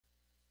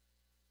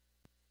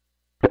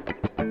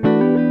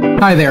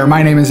Hi there,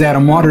 my name is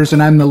Adam Waters,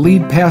 and I'm the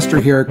lead pastor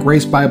here at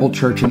Grace Bible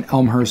Church in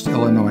Elmhurst,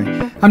 Illinois.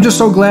 I'm just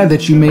so glad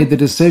that you made the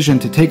decision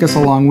to take us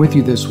along with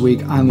you this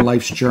week on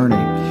life's journey.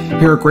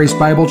 Here at Grace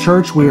Bible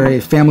Church, we are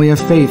a family of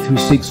faith who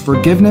seeks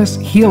forgiveness,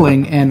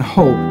 healing, and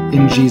hope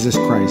in Jesus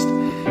Christ.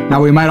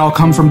 Now, we might all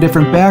come from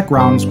different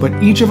backgrounds, but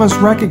each of us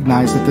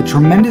recognize that the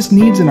tremendous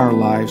needs in our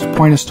lives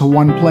point us to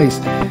one place,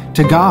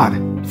 to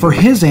God, for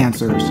His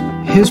answers,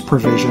 His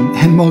provision,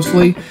 and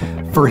mostly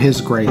for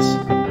His grace.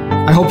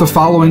 I hope the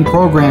following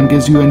program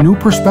gives you a new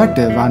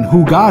perspective on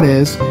who God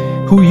is,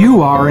 who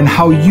you are, and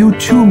how you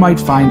too might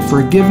find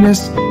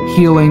forgiveness,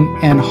 healing,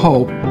 and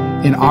hope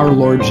in our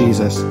Lord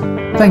Jesus.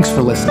 Thanks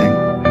for listening.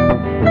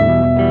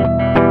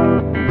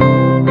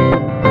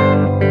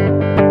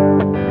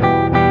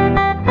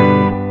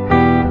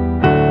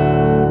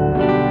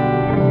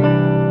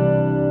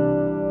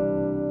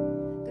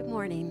 Good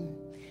morning.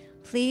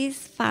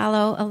 Please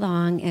follow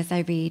along as I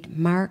read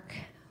Mark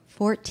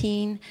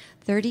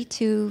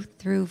 14:32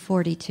 through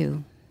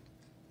 42.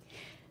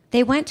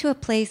 They went to a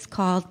place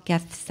called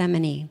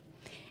Gethsemane,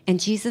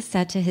 and Jesus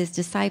said to his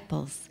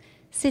disciples,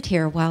 "Sit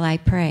here while I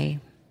pray."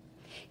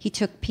 He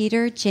took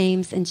Peter,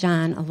 James, and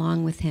John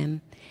along with him,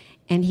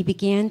 and he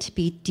began to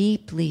be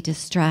deeply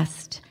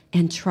distressed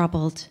and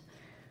troubled.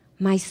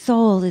 "My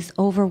soul is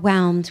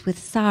overwhelmed with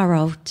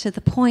sorrow to the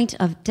point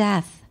of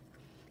death,"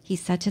 he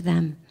said to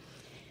them.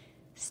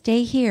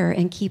 "Stay here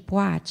and keep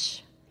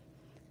watch."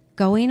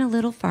 Going a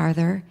little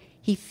farther,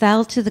 he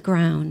fell to the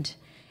ground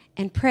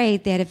and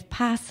prayed that if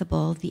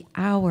possible, the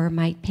hour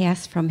might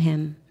pass from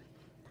him.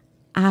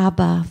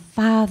 "Abba,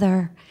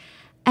 Father,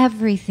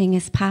 everything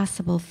is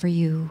possible for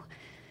you.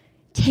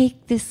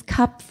 Take this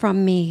cup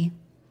from me.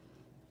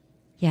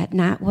 Yet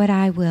not what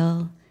I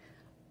will,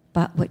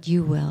 but what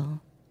you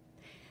will."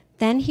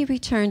 Then he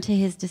returned to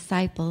his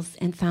disciples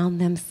and found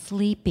them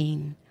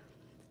sleeping.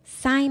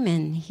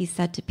 "Simon," he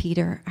said to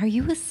Peter, "are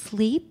you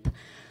asleep?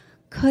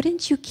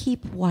 Couldn't you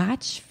keep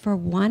watch for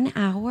 1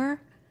 hour?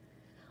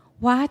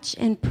 Watch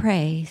and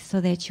pray so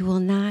that you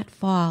will not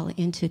fall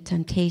into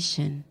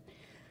temptation.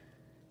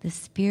 The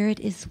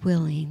spirit is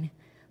willing,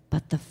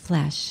 but the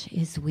flesh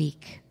is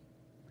weak."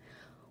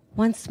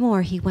 Once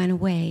more he went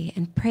away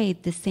and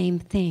prayed the same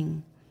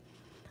thing.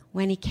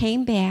 When he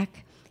came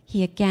back,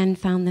 he again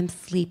found them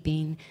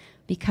sleeping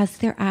because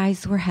their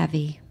eyes were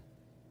heavy.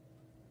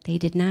 They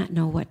did not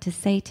know what to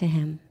say to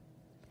him.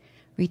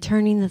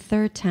 Returning the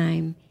third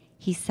time,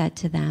 he said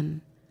to them,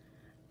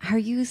 "Are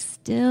you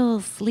still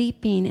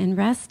sleeping and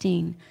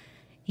resting?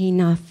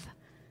 Enough.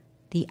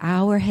 The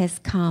hour has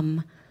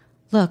come.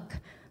 Look,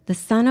 the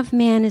Son of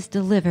Man is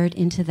delivered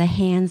into the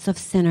hands of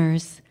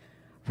sinners.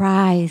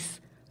 Rise,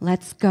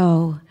 let's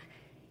go.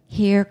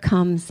 Here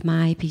comes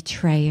my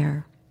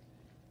betrayer."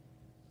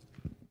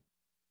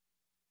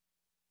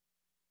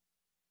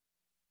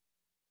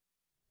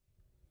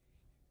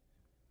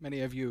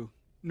 Many of you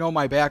know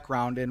my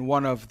background, and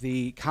one of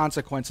the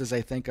consequences,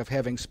 I think, of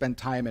having spent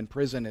time in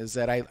prison is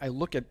that I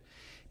look at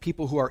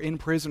people who are in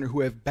prison or who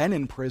have been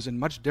in prison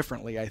much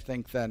differently, I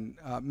think, than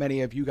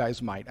many of you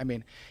guys might. I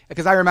mean,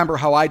 because I remember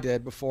how I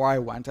did before I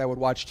went. I would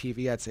watch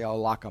TV, I'd say, "Oh,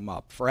 lock them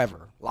up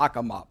forever. Lock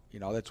them up. You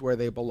know, that's where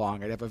they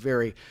belong." I'd have a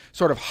very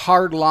sort of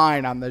hard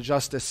line on the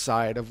justice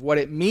side of what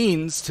it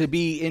means to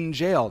be in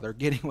jail. They're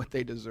getting what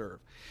they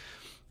deserve.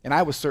 And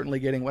I was certainly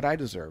getting what I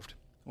deserved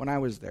when I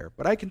was there.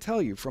 But I can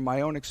tell you from my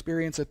own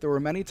experience that there were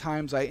many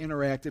times I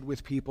interacted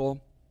with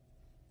people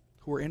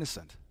who were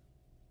innocent,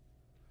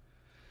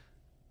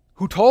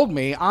 who told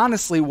me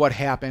honestly what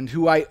happened,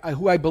 who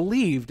I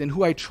believed and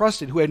who I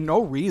trusted, who had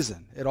no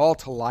reason at all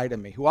to lie to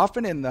me, who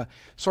often in the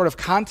sort of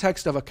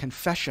context of a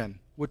confession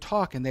would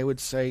talk and they would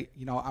say,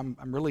 "You know,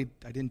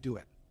 I didn't do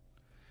it."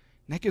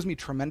 And that gives me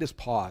tremendous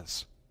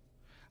pause.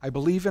 I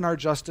believe in our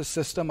justice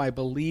system. I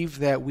believe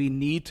that we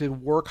need to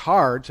work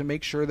hard to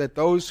make sure that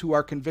those who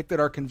are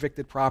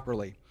convicted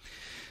properly.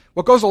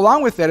 What goes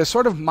along with that is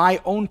sort of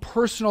my own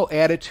personal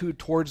attitude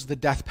towards the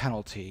death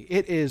penalty.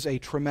 It is a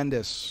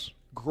tremendous,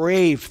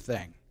 grave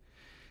thing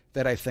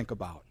that I think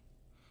about.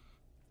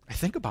 I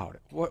think about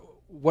it.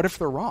 What if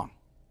they're wrong?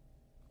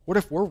 What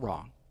if we're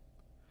wrong?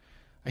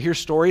 I hear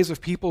stories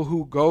of people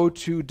who go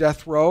to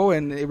death row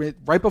and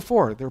right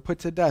before they're put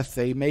to death,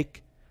 they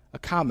make a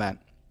comment.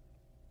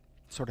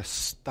 Sort of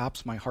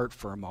stops my heart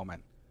for a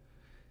moment.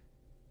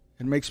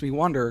 It makes me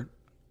wonder,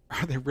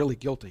 are they really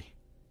guilty?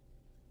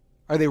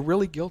 Are they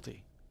really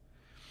guilty?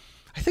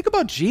 I think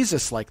about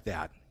Jesus like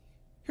that.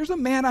 Here's a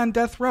man on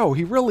death row.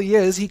 He really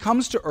is. He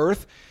comes to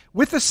earth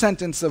with a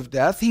sentence of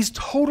death. He's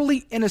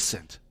totally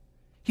innocent.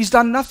 He's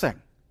done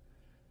nothing.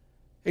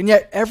 And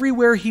yet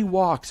everywhere he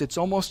walks, it's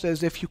almost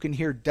as if you can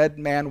hear dead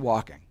man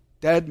walking.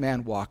 Dead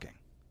man walking.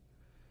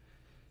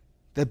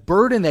 The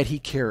burden that he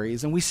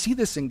carries, and we see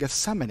this in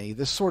Gethsemane,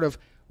 this sort of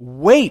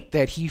weight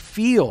that he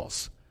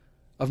feels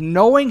of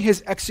knowing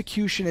his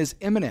execution is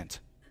imminent,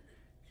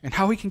 and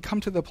how he can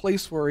come to the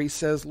place where he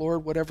says,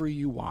 "Lord, whatever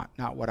you want,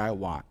 not what I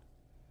want."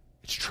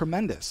 It's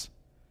tremendous.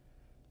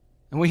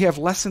 And we have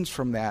lessons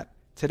from that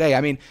today.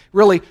 I mean,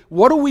 really,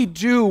 what do we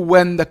do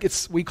when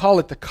we call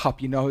it the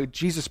cup,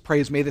 Jesus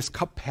prays, may this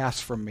cup pass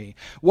from me.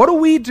 What do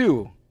we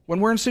do when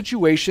we're in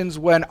situations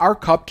when our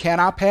cup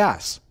cannot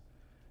pass?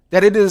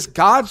 That it is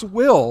God's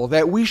will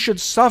that we should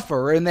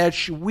suffer and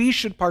that we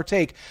should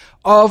partake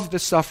of the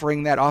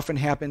suffering that often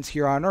happens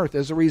here on earth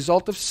as a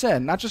result of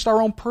sin. Not just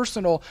our own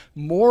personal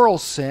moral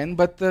sin,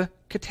 but the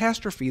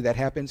catastrophe that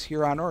happens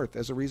here on earth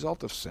as a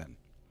result of sin.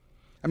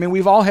 I mean,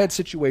 we've all had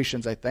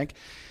situations, I think,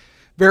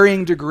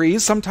 varying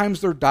degrees. Sometimes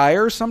they're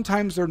dire,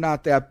 sometimes they're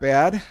not that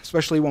bad,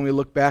 especially when we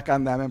look back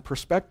on them in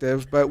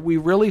perspective, but we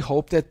really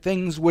hope that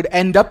things would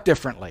end up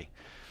differently,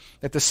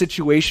 that the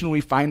situation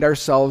we find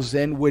ourselves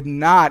in would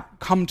not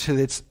come to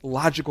its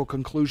logical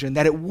conclusion,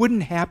 that it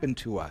wouldn't happen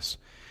to us.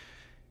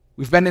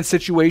 We've been in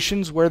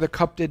situations where the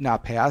cup did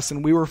not pass,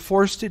 and we were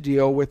forced to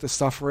deal with the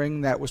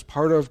suffering that was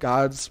part of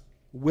God's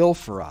will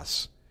for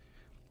us.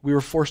 We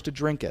were forced to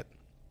drink it.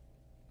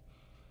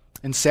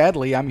 And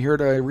sadly, I'm here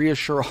to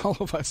reassure all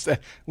of us that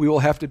we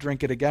will have to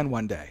drink it again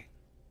one day.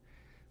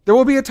 There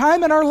will be a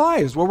time in our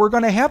lives where we're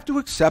going to have to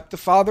accept the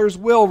Father's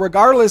will,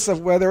 regardless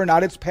of whether or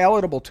not it's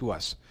palatable to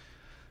us,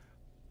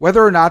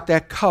 whether or not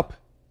that cup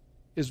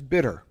is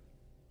bitter.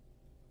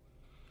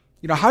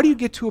 How do you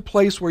get to a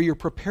place where you're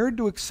prepared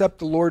to accept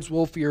the Lord's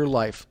will for your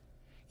life,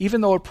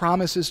 even though it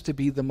promises to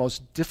be the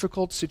most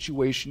difficult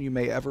situation you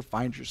may ever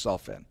find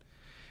yourself in? And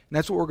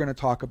that's what we're going to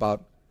talk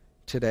about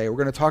today. We're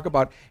going to talk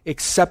about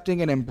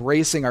accepting and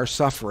embracing our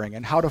suffering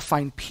and how to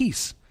find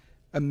peace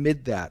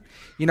amid that.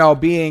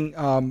 Being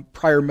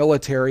prior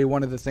military,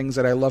 one of the things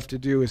that I love to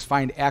do is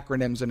find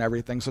acronyms and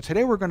everything. So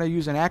today we're going to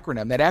use an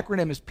acronym. That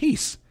acronym is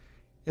PEACE.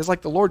 It's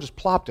like the Lord just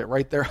plopped it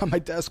right there on my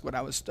desk when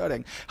I was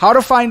studying. How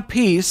to find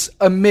peace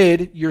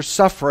amid your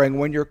suffering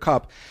when your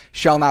cup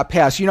shall not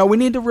pass. We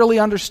need to really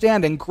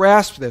understand and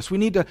grasp this. We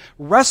need to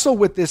wrestle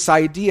with this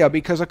idea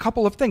because a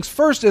couple of things.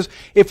 First is,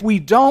 if we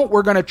don't,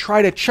 we're going to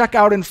try to check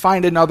out and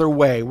find another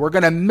way. We're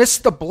going to miss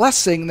the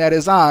blessing that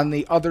is on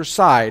the other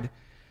side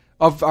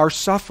of our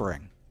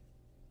suffering.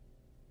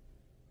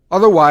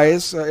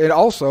 Otherwise,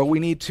 we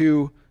need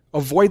to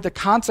avoid the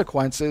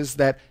consequences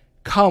that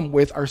come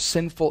with our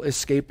sinful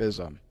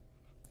escapism.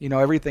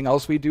 Everything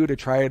else we do to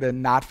try to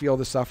not feel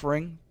the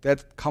suffering,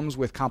 that comes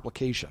with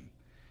complication.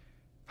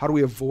 How do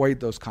we avoid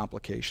those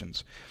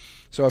complications?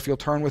 So if you'll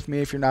turn with me,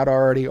 if you're not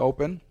already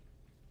open,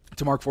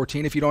 to Mark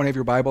 14. If you don't have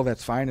your Bible,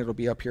 that's fine. It'll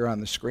be up here on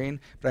the screen.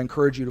 But I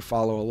encourage you to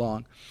follow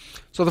along.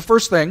 So the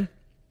first thing,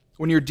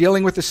 when you're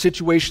dealing with a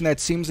situation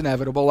that seems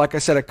inevitable, like I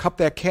said, a cup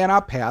that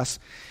cannot pass,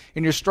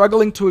 and you're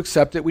struggling to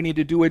accept it, we need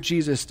to do what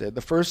Jesus did.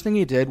 The first thing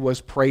he did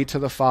was pray to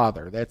the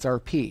Father. That's our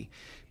P.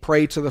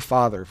 Pray to the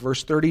Father.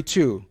 Verse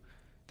 32,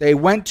 they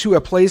went to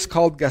a place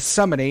called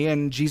Gethsemane,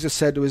 and Jesus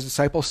said to his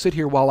disciples, sit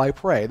here while I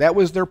pray. That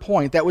was their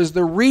point. That was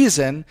the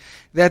reason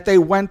that they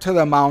went to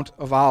the Mount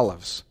of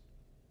Olives.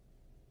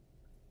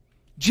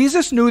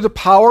 Jesus knew the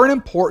power and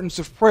importance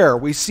of prayer.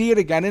 We see it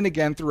again and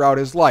again throughout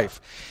his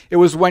life. It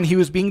was when he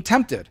was being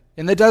tempted.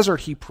 In the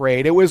desert he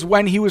prayed. It was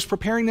when he was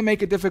preparing to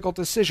make a difficult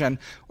decision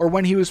or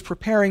when he was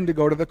preparing to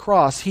go to the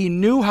cross. He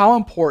knew how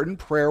important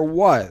prayer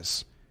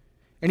was.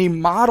 And he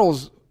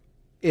models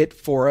it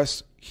for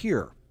us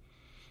here.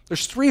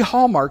 There's 3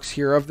 hallmarks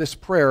here of this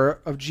prayer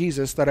of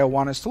Jesus that I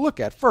want us to look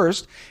at.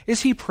 First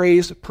is he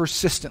prays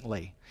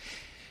persistently.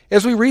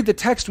 As we read the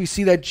text, we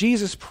see that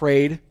Jesus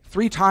prayed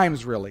 3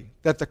 times, really,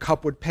 that the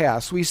cup would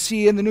pass. We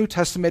see in the New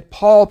Testament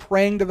Paul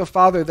praying to the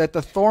Father that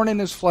the thorn in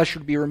his flesh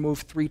would be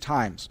removed 3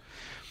 times.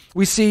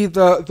 We see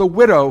the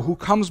widow who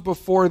comes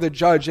before the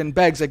judge and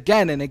begs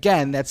again and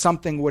again that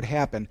something would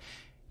happen.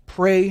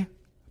 Pray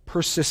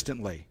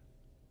persistently.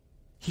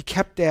 He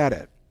kept at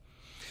it.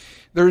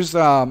 There's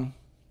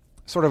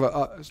sort of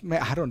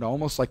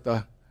almost like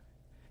the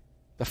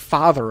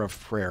father of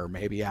prayer,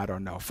 maybe,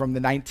 from the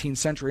 19th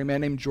century, a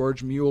man named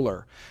George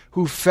Mueller,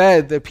 who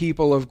fed the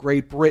people of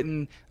Great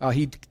Britain.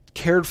 He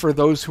cared for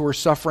those who were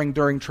suffering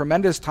during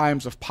tremendous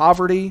times of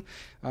poverty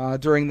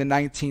during the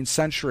 19th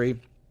century.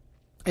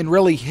 And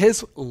really,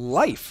 his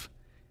life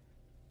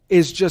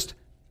is just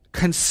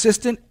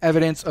consistent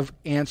evidence of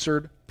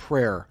answered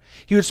prayer.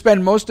 He would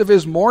spend most of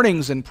his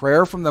mornings in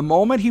prayer from the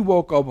moment he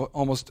woke up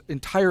almost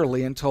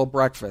entirely until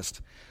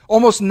breakfast,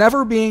 almost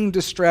never being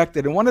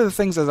distracted. And one of the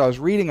things as I was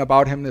reading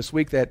about him this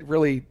week that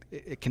really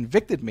it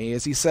convicted me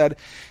is he said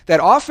that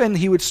often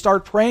he would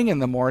start praying in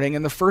the morning,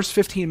 and the first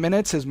 15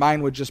 minutes his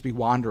mind would just be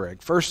wandering.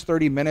 First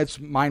 30 minutes,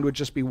 mind would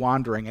just be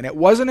wandering. And it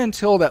wasn't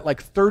until that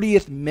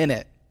 30th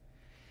minute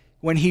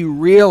when he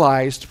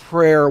realized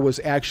prayer was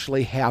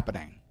actually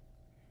happening.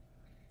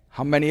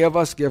 How many of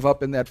us give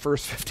up in that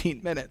first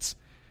 15 minutes?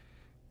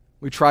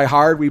 We try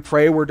hard, we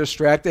pray, we're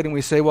distracted, and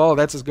we say, well,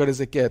 that's as good as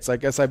it gets. I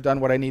guess I've done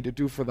what I need to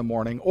do for the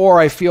morning.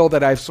 Or I feel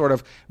that I've sort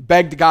of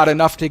begged God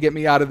enough to get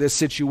me out of this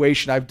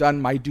situation. I've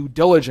done my due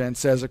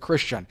diligence as a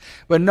Christian.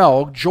 But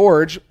no,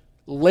 George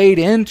laid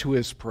into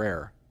his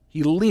prayer.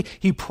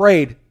 He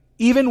prayed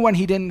even when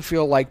he didn't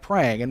feel like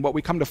praying. And what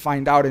we come to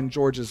find out in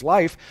George's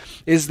life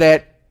is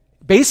that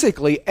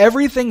basically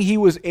everything he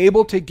was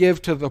able to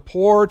give to the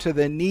poor, to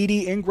the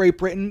needy in Great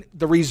Britain,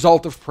 the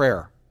result of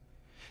prayer.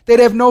 They'd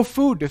have no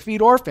food to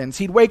feed orphans.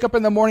 He'd wake up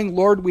in the morning,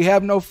 Lord, we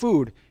have no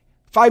food.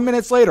 5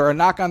 minutes later, a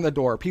knock on the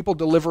door, people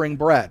delivering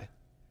bread.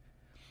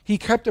 He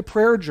kept a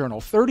prayer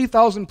journal,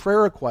 30,000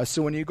 prayer requests.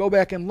 So when you go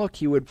back and look,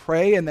 he would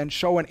pray and then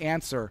show an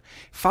answer.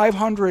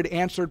 500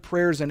 answered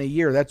prayers in a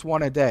year. That's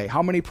one a day.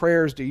 How many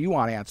prayers do you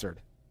want answered?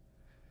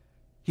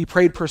 He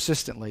prayed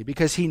persistently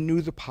because he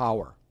knew the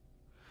power.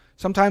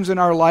 Sometimes in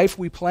our life,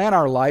 we plan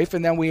our life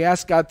and then we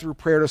ask God through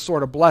prayer to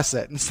sort of bless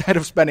it. Instead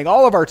of spending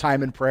all of our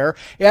time in prayer,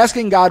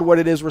 asking God what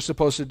it is we're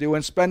supposed to do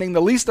and spending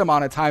the least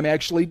amount of time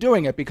actually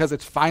doing it because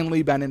it's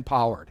finally been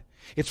empowered.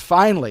 It's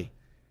finally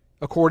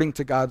according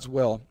to God's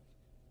will.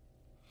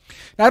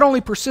 Not only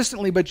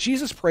persistently, but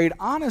Jesus prayed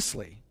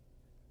honestly.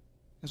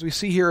 As we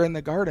see here in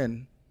the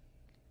garden,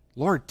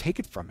 Lord, take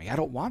it from me. I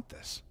don't want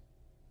this.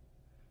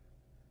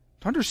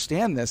 To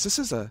understand this, this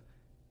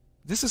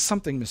is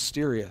something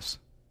mysterious.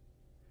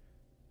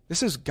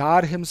 This is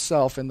God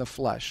himself in the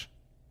flesh,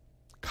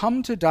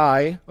 come to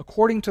die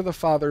according to the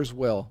Father's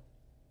will,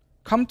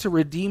 come to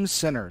redeem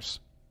sinners.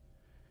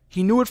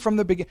 He knew it from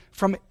the beginning,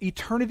 from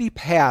eternity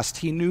past.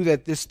 He knew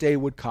that this day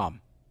would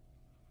come.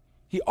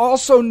 He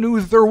also knew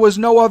there was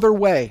no other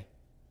way,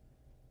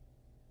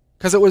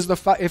 because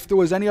if there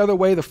was any other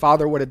way, the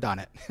Father would have done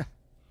it.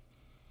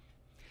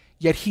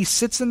 Yet he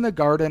sits in the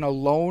garden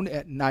alone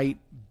at night,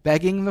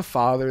 begging the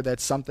Father that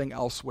something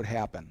else would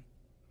happen.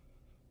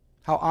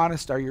 How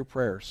honest are your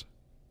prayers?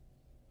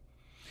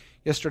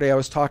 Yesterday I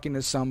was talking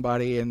to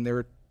somebody and they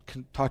were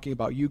talking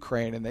about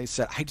Ukraine and they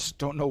said, I just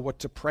don't know what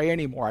to pray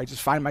anymore. I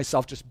just find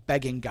myself just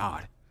begging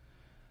God.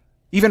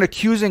 Even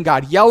accusing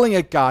God, yelling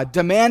at God,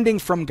 demanding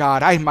from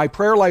God. My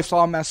prayer life's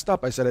all messed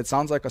up. I said, it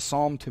sounds like a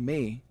psalm to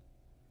me.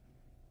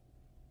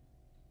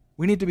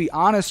 We need to be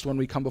honest when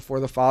we come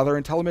before the Father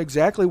and tell him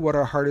exactly what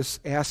our heart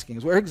is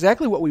asking,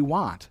 exactly what we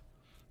want,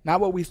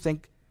 not what we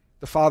think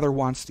the Father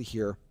wants to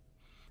hear.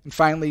 And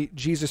finally,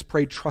 Jesus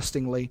prayed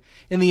trustingly.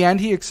 In the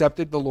end, he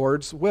accepted the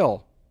Lord's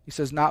will. He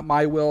says, not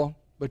my will,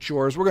 but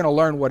yours. We're going to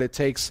learn what it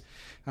takes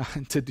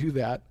to do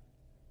that.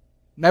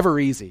 Never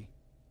easy.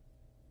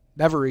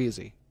 Never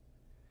easy.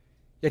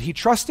 Yet he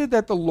trusted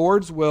that the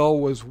Lord's will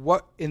was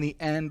what in the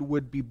end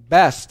would be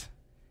best,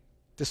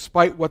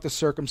 despite what the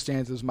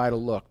circumstances might have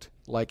looked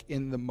like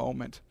in the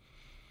moment.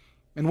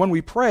 And when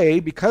we pray,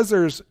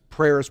 because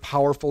prayer is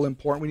powerful,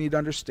 important, we need to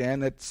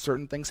understand that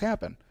certain things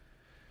happen.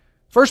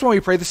 First, when we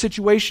pray, the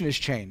situation is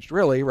changed,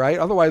 really, right?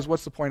 Otherwise,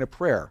 what's the point of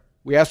prayer?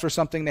 We ask for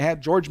something to have.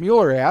 George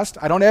Mueller asked,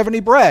 I don't have any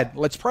bread.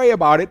 Let's pray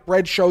about it.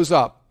 Bread shows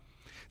up.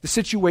 The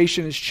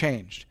situation is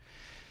changed.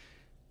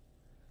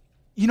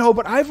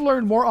 But I've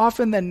learned more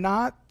often than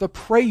not, the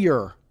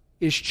prayer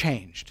is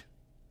changed.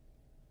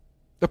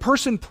 The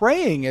person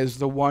praying is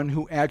the one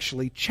who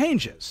actually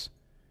changes.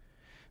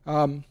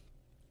 When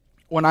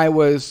I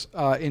was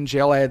in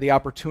jail, I had the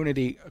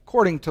opportunity,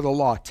 according to the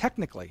law,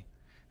 technically,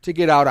 to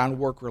get out on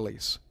work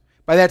release.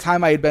 By that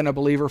time, I had been a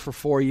believer for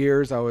 4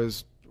 years.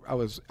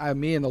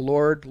 Me and the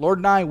Lord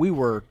and I, we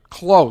were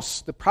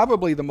close. The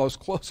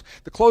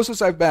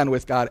closest I've been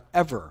with God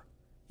ever,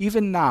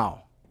 even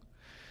now,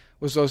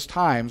 was those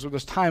times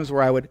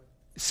where I would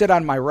sit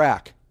on my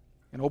rack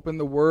and open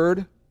the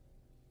Word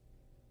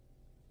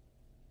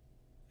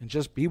and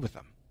just be with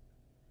Him.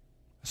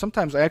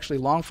 Sometimes I actually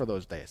long for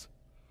those days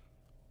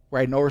where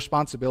I had no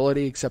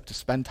responsibility except to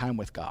spend time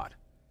with God.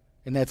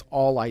 And that's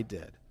all I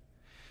did.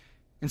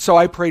 And so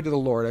I prayed to the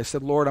Lord. I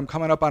said, Lord, I'm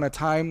coming up on a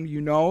time,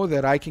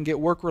 that I can get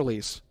work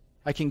release.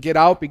 I can get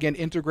out, begin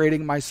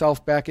integrating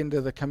myself back into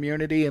the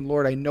community. And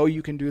Lord, I know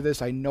you can do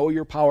this. I know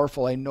you're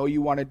powerful. I know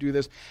you want to do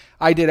this.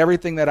 I did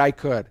everything that I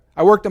could.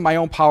 I worked in my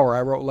own power.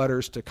 I wrote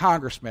letters to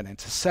congressmen and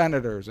to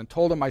senators and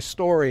told them my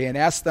story and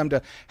asked them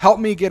to help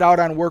me get out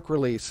on work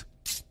release.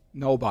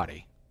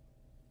 Nobody.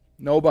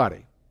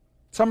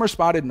 Some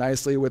responded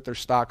nicely with their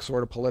stock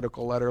sort of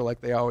political letter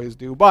like they always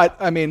do. But,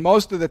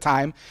 most of the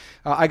time,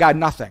 I got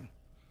nothing.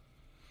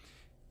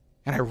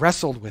 And I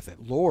wrestled with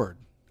it. Lord,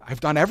 I've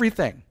done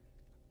everything.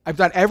 I've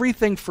done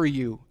everything for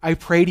you. I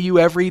pray to you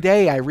every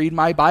day. I read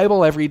my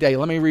Bible every day.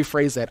 Let me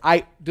rephrase that.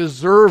 I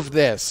deserve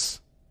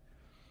this.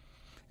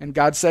 And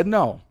God said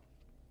no.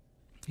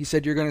 He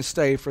said, you're going to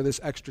stay for this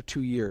extra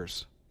 2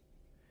 years.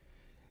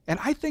 And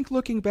I think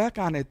looking back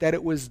on it, that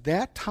it was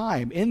that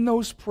time, in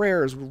those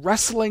prayers,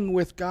 wrestling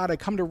with God, I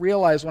come to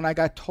realize when I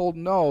got told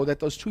no, that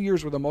those 2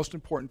 years were the most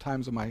important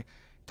times of my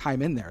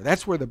time in there.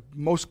 That's where the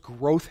most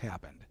growth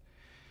happened.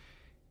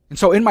 And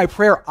so in my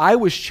prayer, I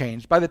was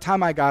changed. By the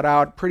time I got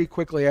out, pretty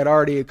quickly, I'd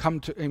already come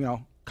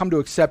to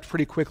accept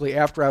pretty quickly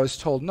after I was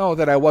told no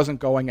that I wasn't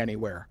going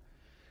anywhere.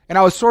 And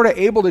I was sort of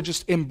able to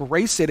just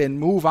embrace it and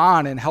move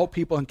on and help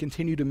people and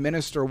continue to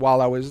minister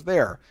while I was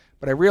there.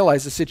 But I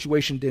realized the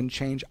situation didn't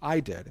change,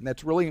 I did. And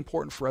that's really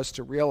important for us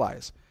to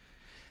realize.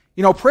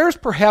 Prayer is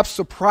perhaps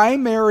the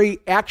primary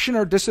action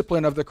or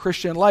discipline of the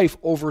Christian life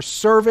over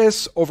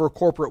service, over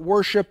corporate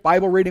worship,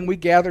 Bible reading. We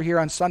gather here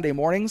on Sunday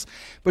mornings.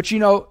 But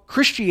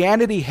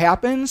Christianity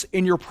happens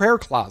in your prayer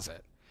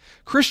closet.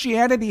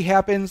 Christianity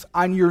happens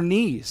on your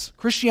knees.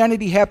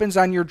 Christianity happens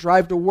on your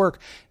drive to work.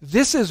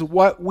 This is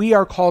what we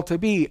are called to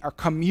be, are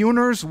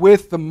communers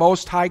with the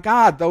Most High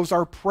God. Those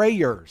are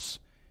prayers,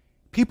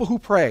 people who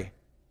pray.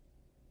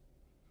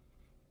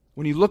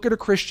 When you look at a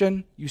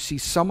Christian, you see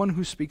someone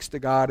who speaks to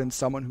God and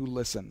someone who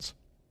listens.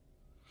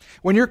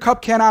 When your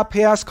cup cannot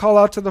pass, call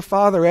out to the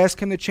Father.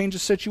 Ask Him to change the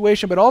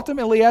situation, but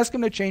ultimately ask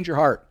Him to change your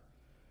heart.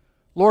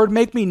 Lord,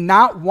 make me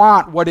not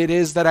want what it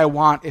is that I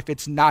want if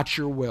it's not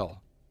your will.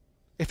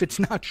 If it's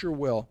not your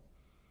will.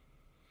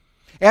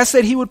 Ask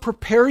that He would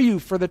prepare you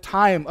for the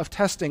time of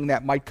testing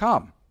that might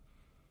come,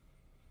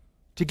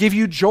 to give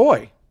you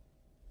joy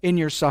in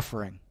your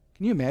suffering.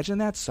 Can you imagine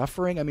that?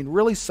 Suffering? I mean,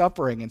 really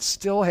suffering and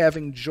still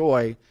having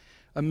joy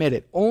amid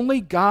it. Only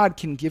God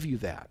can give you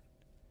that.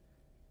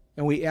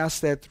 And we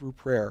ask that through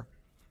prayer.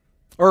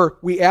 Or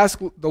we ask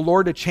the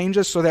Lord to change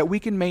us so that we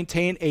can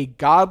maintain a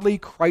godly,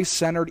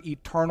 Christ-centered,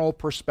 eternal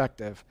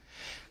perspective.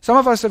 Some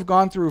of us have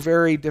gone through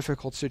very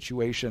difficult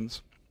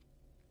situations,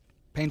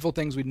 painful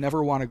things we'd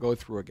never want to go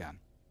through again.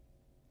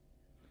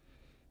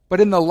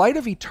 But in the light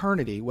of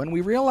eternity, when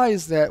we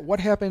realize that what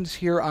happens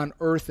here on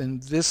earth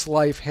in this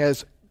life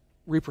has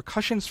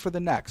repercussions for the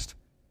next,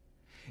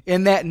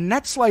 and that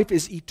next life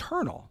is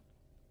eternal,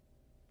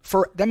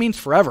 that means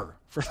forever.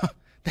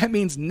 That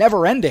means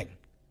never ending.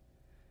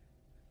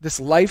 This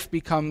life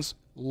becomes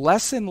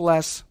less and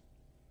less,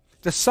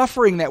 the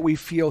suffering that we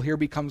feel here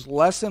becomes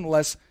less and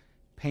less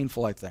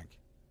painful, I think.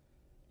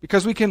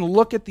 Because we can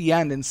look at the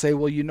end and say,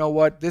 well, you know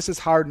what? This is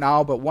hard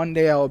now, but one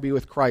day I will be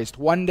with Christ.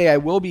 One day I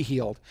will be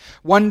healed.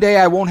 One day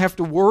I won't have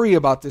to worry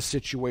about this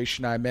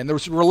situation I'm in. The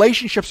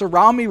relationships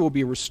around me will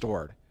be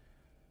restored.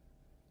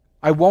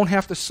 I won't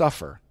have to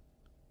suffer.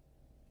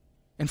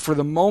 And for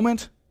the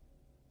moment,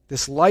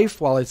 this life,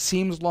 while it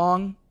seems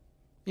long,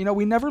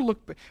 we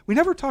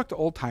never talk to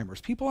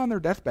old-timers, people on their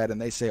deathbed,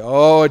 and they say,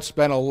 oh, it's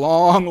been a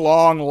long,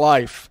 long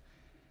life.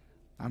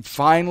 I'm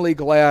finally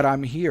glad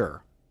I'm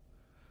here.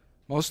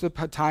 Most of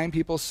the time,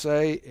 people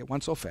say, it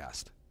went so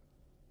fast.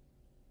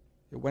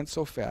 It went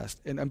so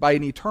fast. And by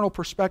an eternal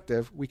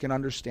perspective, we can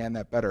understand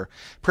that better.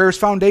 Prayer is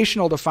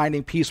foundational to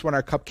finding peace when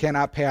our cup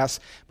cannot pass,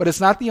 but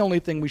it's not the only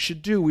thing we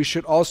should do. We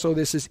should also,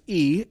 this is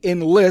E,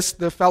 enlist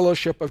the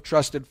fellowship of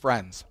trusted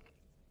friends.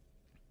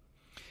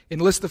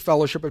 Enlist the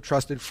fellowship of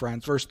trusted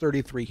friends. Verse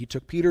 33, he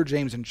took Peter,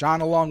 James, and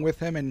John along with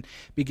him and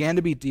began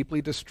to be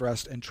deeply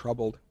distressed and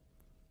troubled.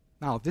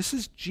 Now, this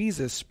is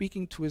Jesus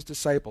speaking to his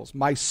disciples.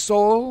 My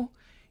soul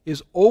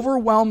is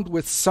overwhelmed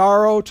with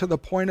sorrow to the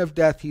point of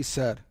death, he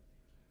said.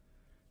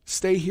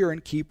 Stay here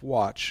and keep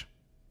watch.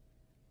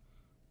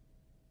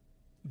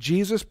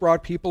 Jesus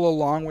brought people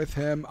along with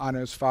him on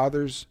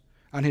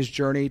his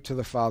journey to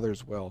the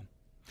Father's will.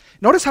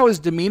 Notice how his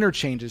demeanor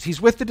changes.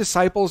 He's with the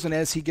disciples, and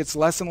as he gets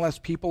less and less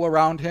people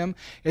around him,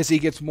 as he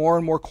gets more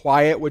and more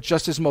quiet with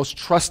just his most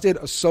trusted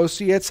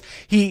associates,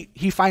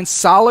 he finds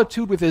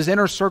solitude with his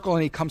inner circle,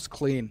 and he comes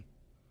clean.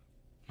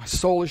 My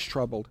soul is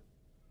troubled.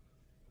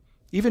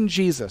 Even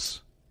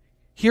Jesus,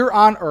 here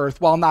on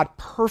earth, while not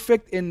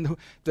perfect in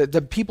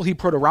the people he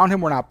put around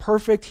him were not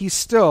perfect, he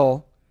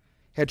still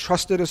had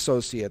trusted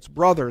associates,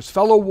 brothers,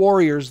 fellow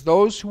warriors,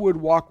 those who would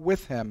walk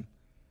with him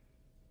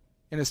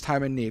in his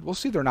time of need. We'll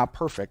see they're not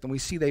perfect, and we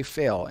see they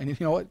fail. And you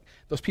know what?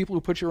 Those people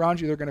who put you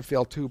around you, they're going to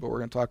fail too, but we're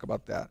going to talk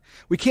about that.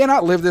 We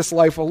cannot live this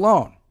life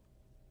alone.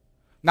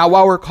 Now,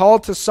 while we're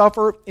called to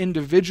suffer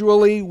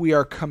individually, we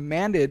are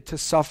commanded to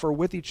suffer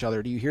with each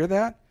other. Do you hear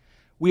that?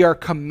 We are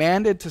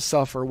commanded to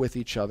suffer with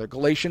each other.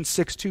 Galatians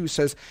 6:2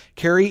 says,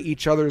 carry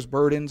each other's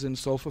burdens and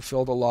so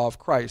fulfill the law of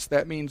Christ.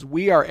 That means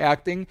we are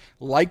acting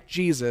like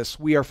Jesus.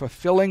 We are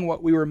fulfilling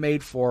what we were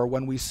made for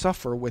when we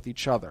suffer with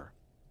each other.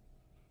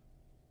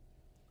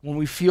 When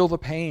we feel the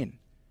pain.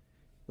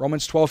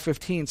 Romans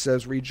 12:15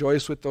 says,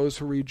 rejoice with those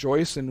who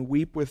rejoice and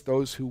weep with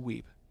those who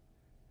weep.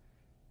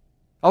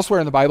 Elsewhere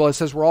in the Bible it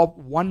says we're all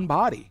one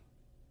body.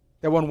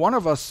 That when one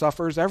of us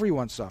suffers,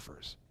 everyone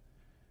suffers.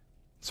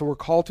 So we're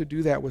called to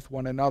do that with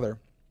one another.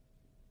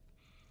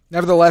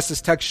 Nevertheless,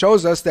 this text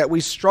shows us that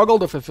we struggle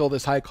to fulfill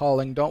this high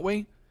calling, don't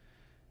we?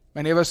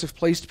 Many of us have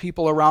placed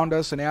people around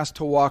us and asked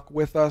to walk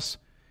with us,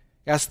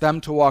 asked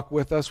them to walk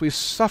with us. We've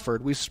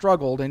suffered, we've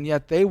struggled, and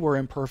yet they were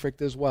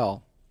imperfect as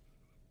well.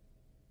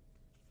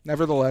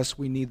 Nevertheless,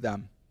 we need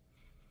them.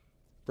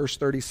 Verse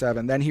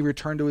 37, then he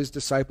returned to his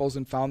disciples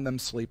and found them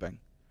sleeping.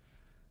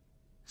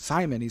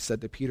 Simon, he said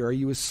to Peter, are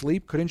you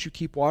asleep? Couldn't you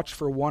keep watch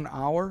for 1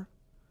 hour?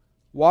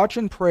 Watch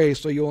and pray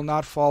so you will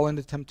not fall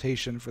into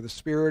temptation, for the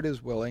spirit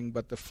is willing,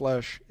 but the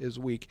flesh is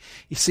weak.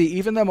 You see,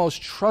 even the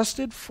most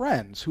trusted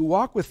friends who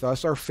walk with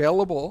us are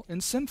fallible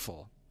and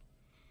sinful.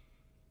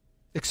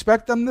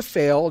 Expect them to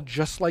fail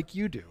just like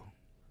you do.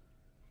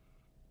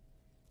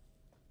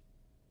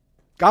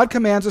 God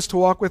commands us to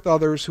walk with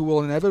others who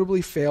will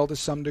inevitably fail to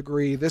some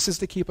degree. This is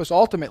to keep us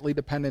ultimately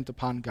dependent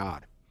upon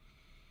God,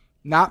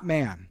 not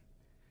man,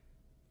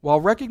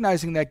 while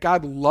recognizing that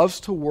God loves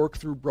to work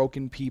through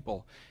broken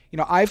people. You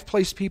know, I've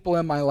placed people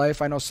in my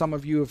life, I know some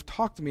of you have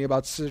talked to me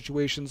about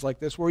situations like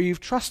this, where you've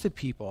trusted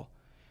people.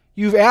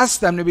 You've asked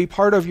them to be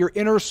part of your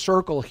inner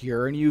circle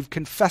here, and you've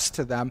confessed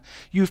to them.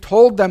 You've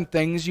told them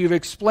things. You've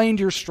explained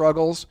your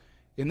struggles,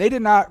 and they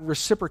did not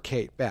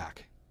reciprocate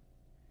back.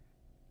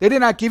 They did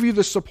not give you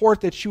the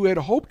support that you had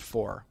hoped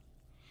for.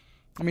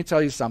 Let me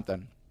tell you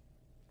something.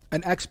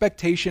 An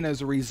expectation is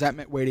a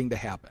resentment waiting to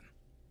happen.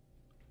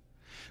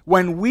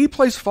 When we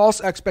place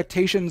false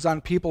expectations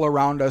on people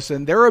around us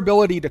and their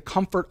ability to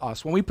comfort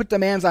us, when we put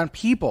demands on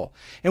people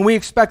and we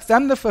expect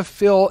them to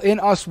fulfill in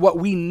us what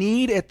we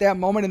need at that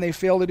moment and they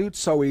fail to do, it's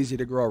so easy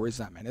to grow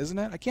resentment, isn't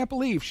it? I can't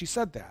believe she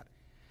said that.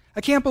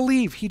 I can't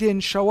believe he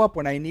didn't show up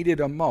when I needed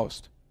him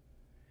most.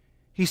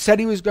 He said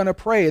he was going to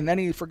pray and then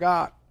he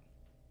forgot.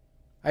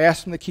 I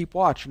asked him to keep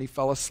watch and he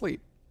fell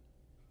asleep.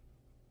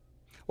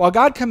 While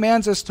God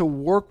commands us to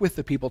work with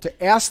the people,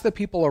 to ask the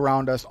people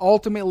around us,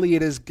 ultimately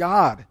it is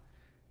God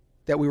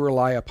that we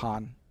rely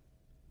upon,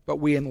 but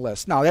we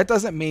enlist. Now, that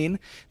doesn't mean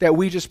that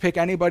we just pick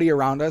anybody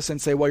around us and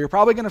say, well, you're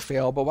probably going to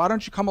fail, but why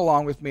don't you come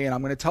along with me and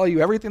I'm going to tell you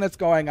everything that's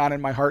going on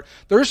in my heart.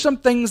 There's some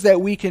things that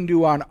we can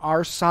do on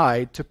our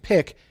side to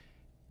pick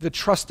the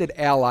trusted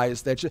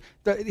allies that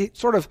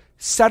sort of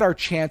set our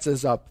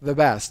chances up the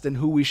best and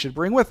who we should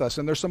bring with us.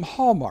 And there's some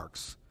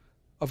hallmarks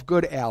of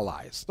good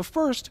allies. The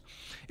first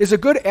is a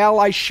good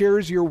ally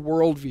shares your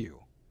worldview.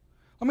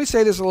 Let me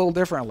say this a little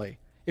differently.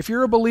 If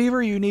you're a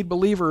believer, you need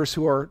believers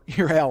who are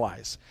your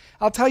allies.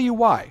 I'll tell you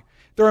why.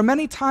 There are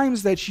many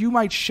times that you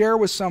might share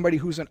with somebody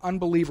who's an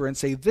unbeliever and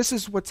say, this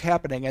is what's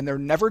happening, and they're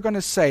never going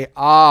to say,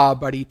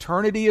 but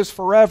eternity is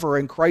forever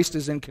and Christ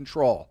is in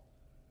control.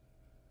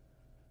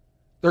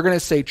 They're going to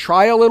say,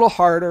 try a little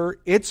harder,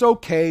 it's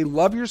okay,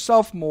 love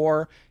yourself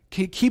more,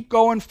 keep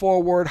going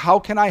forward, how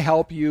can I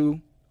help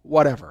you,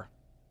 whatever.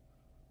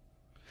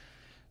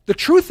 The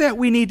truth that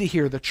we need to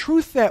hear, the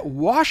truth that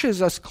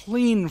washes us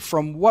clean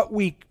from what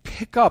we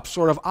pick up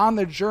sort of on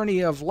the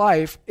journey of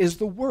life is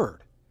the Word.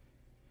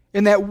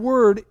 And that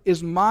Word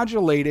is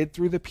modulated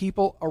through the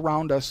people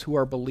around us who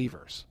are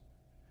believers.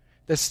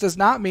 This does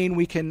not mean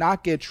we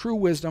cannot get true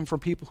wisdom from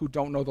people who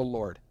don't know the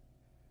Lord.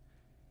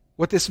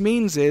 What this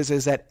means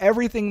is that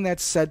everything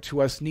that's said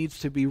to us needs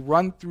to be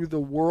run through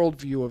the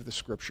worldview of the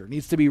Scripture,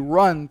 needs to be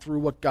run through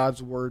what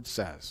God's Word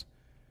says.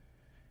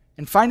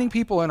 And finding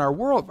people in our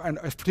world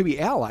to be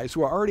allies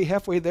who are already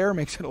halfway there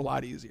makes it a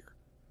lot easier.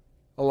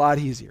 A lot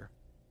easier.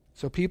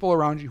 So people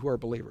around you who are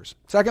believers.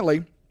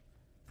 Secondly,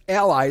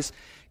 allies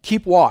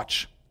keep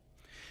watch.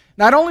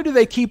 Not only do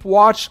they keep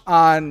watch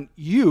on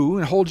you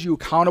and hold you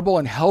accountable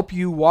and help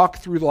you walk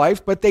through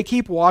life, but they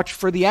keep watch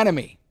for the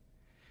enemy.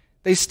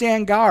 They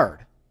stand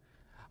guard.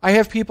 I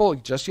have people,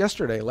 just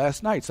yesterday,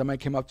 last night, somebody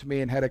came up to me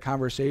and had a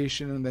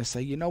conversation and they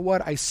say, you know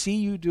what, I see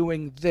you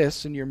doing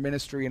this in your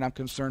ministry and I'm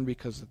concerned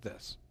because of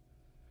this.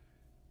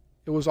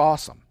 It was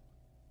awesome.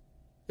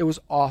 It was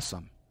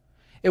awesome.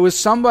 It was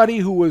somebody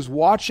who was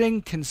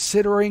watching,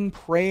 considering,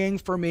 praying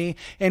for me,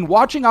 and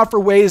watching out for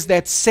ways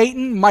that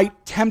Satan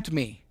might tempt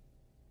me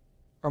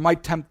or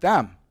might tempt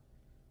them,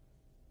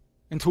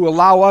 and to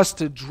allow us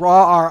to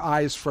draw our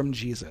eyes from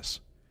Jesus.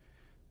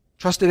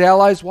 Trusted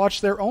allies watch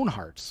their own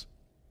hearts.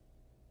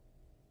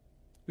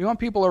 We want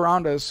people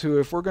around us who,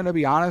 if we're going to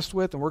be honest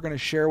with and we're going to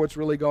share what's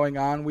really going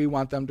on, we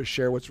want them to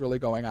share what's really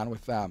going on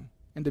with them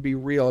and to be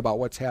real about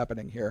what's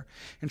happening here.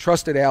 And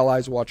trusted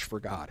allies watch for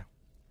God.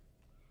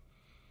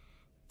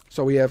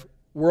 So we have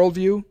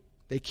worldview,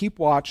 they keep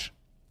watch,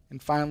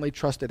 and finally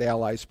trusted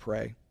allies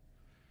pray.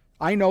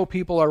 I know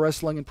people are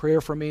wrestling in prayer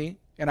for me,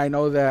 and I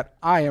know that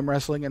I am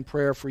wrestling in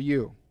prayer for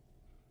you.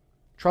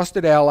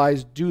 Trusted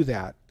allies do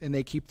that, and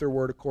they keep their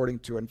word according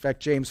to it. In fact,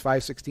 James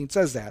 5:16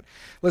 says that.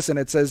 Listen,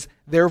 it says,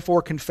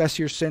 therefore confess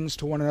your sins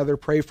to one another,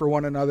 pray for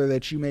one another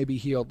that you may be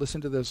healed. Listen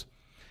to this.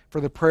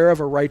 For the prayer of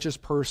a righteous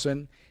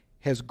person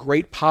has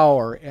great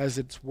power as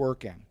it's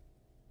working.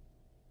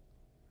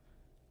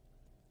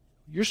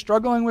 You're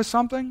struggling with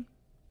something,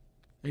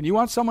 and you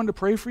want someone to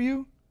pray for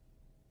you?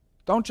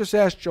 Don't just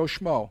ask Joe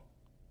Schmo.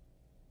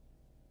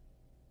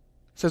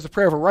 It says the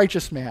prayer of a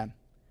righteous man.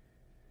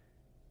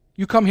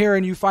 You come here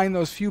and you find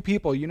those few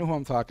people, you know who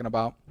I'm talking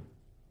about,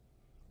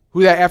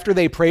 who that after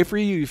they pray for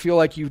you, you feel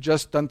like you've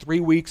just done 3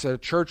 weeks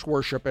of church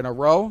worship in a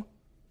row.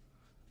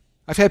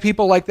 I've had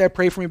people like that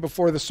pray for me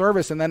before the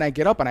service, and then I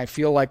get up and I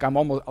feel like I'm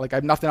almost like I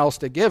have nothing else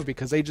to give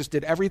because they just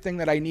did everything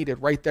that I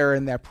needed right there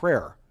in that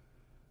prayer.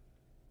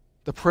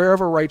 The prayer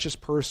of a righteous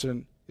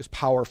person is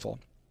powerful.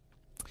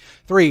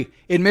 3,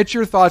 admit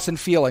your thoughts and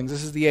feelings.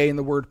 This is the A in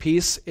the word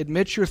peace.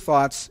 Admit your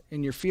thoughts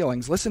and your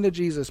feelings. Listen to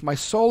Jesus. My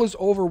soul is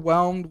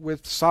overwhelmed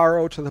with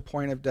sorrow to the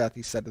point of death,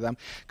 he said to them.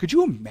 Could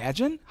you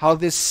imagine how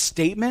this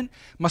statement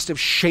must have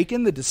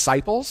shaken the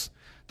disciples?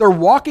 They're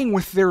walking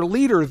with their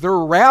leader, their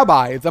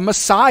rabbi, the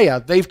Messiah.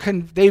 They've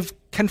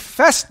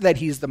confessed that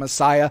he's the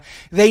Messiah.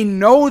 They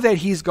know that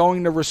he's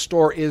going to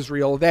restore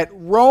Israel, that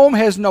Rome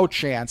has no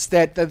chance,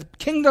 that the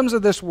kingdoms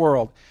of this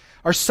world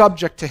are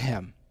subject to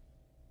him.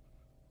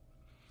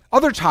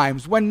 Other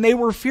times, when they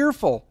were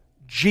fearful,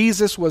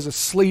 Jesus was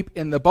asleep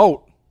in the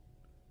boat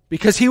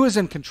because he was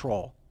in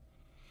control.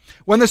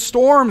 When the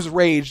storms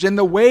raged and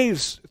the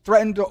waves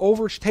threatened to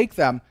overtake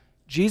them,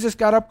 Jesus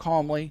got up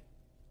calmly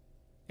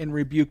and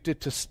rebuked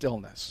it to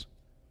stillness.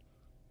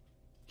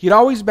 He'd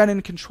always been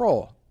in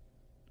control.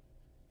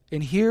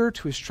 And here,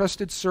 to his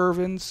trusted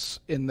servants,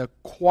 in the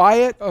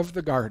quiet of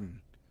the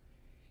garden,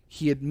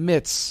 he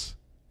admits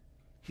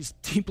he's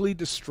deeply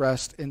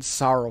distressed and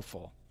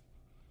sorrowful.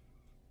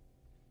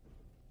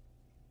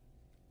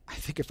 I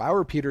think if I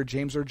were Peter,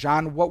 James, or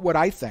John, what would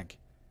I think?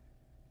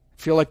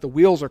 I feel like the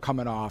wheels are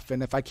coming off,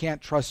 and if I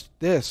can't trust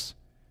this,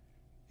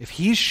 if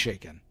he's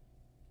shaken,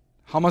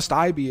 how must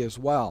I be as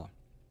well?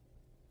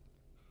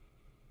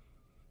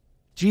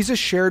 Jesus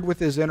shared with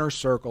his inner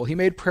circle. He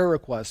made prayer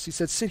requests. He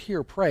said, sit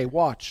here, pray,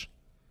 watch.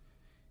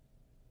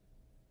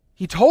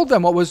 He told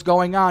them what was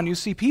going on. You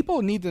see,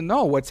 people need to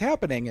know what's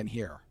happening in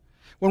here.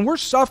 When we're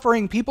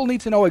suffering, people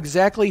need to know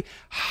exactly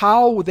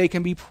how they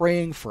can be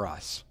praying for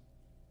us.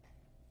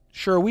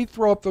 Sure, we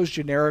throw up those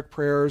generic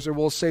prayers, or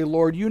we'll say,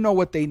 Lord, you know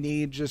what they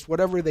need, just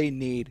whatever they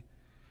need.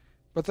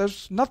 But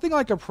there's nothing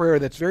like a prayer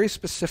that's very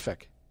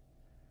specific.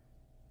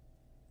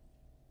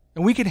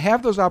 And we can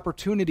have those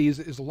opportunities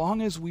as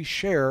long as we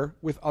share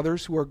with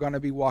others who are going to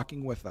be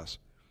walking with us.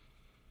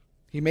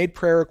 He made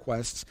prayer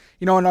requests.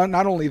 And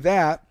not only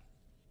that,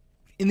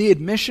 in the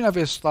admission of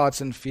his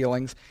thoughts and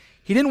feelings,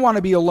 he didn't want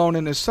to be alone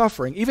in his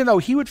suffering. Even though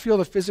he would feel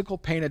the physical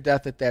pain of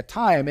death at that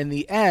time, in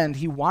the end,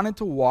 he wanted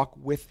to walk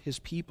with his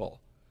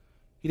people.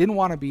 He didn't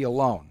want to be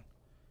alone.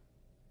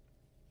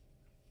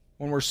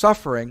 When we're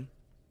suffering,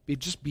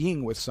 just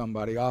being with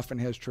somebody often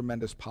has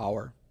tremendous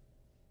power.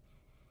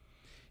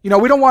 We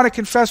don't want to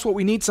confess what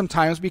we need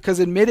sometimes because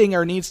admitting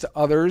our needs to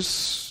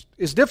others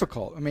is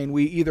difficult.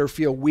 We either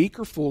feel weak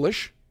or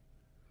foolish.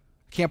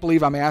 I can't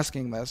believe I'm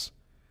asking this.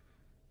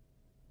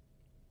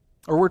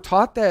 Or we're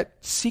taught that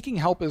seeking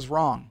help is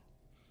wrong.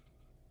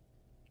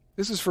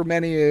 This is for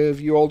many of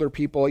you older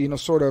people,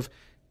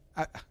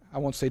 I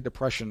won't say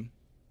depression.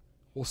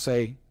 We'll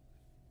say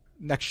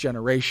next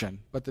generation.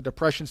 But the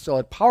depression still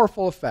had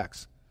powerful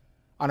effects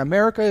on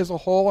America as a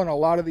whole and a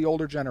lot of the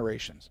older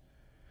generations.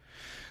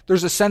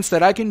 There's a sense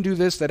that I can do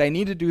this, that I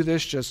need to do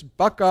this, just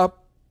buck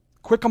up,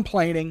 quit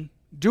complaining,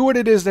 do what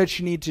it is that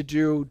you need to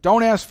do,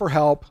 don't ask for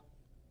help.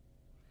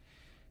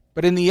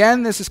 But in the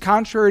end, this is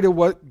contrary to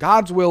what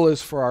God's will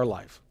is for our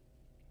life.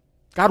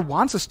 God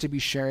wants us to be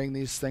sharing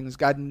these things.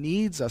 God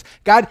needs us.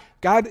 God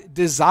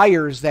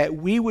desires that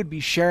we would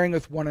be sharing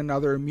with one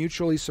another and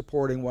mutually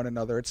supporting one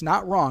another. It's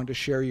not wrong to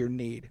share your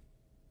need.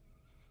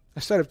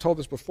 I've told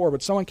this before,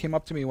 but someone came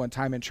up to me one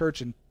time in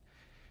church and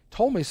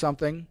told me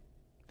something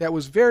that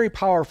was very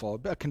powerful,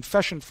 a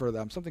confession for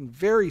them, something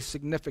very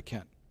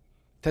significant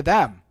to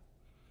them.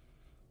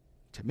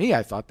 To me,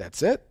 I thought,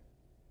 that's it.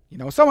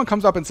 Someone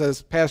comes up and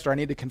says, Pastor, I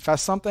need to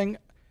confess something.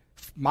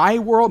 My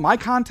world, my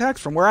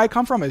context, from where I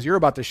come from, is you're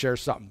about to share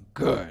something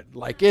good.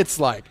 It's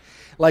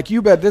like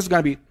you bet this is going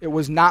to be. It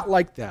was not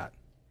like that.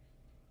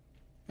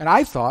 And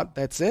I thought,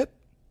 that's it.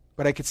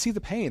 But I could see the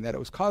pain that it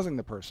was causing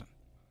the person.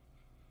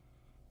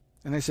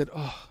 And they said,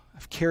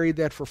 I've carried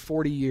that for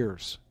 40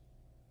 years.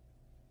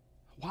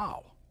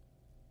 Wow.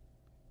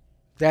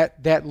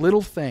 That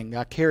little thing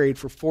got carried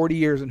for 40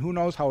 years, and who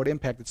knows how it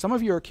impacted. Some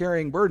of you are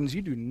carrying burdens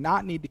you do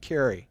not need to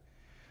carry.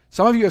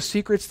 Some of you have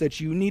secrets that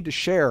you need to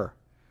share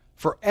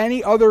for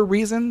any other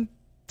reason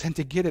than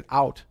to get it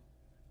out.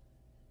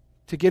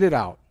 To get it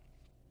out.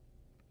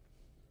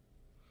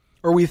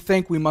 Or we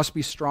think we must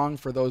be strong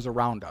for those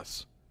around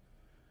us.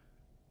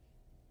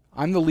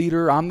 I'm the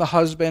leader, I'm the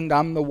husband,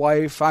 I'm the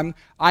wife.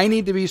 I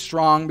need to be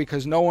strong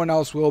because no one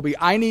else will be.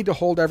 I need to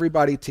hold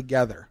everybody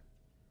together.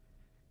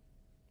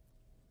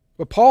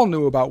 But Paul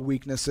knew about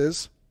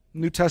weaknesses.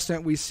 New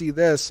Testament, we see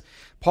this.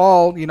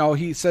 Paul,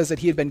 he says that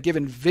he had been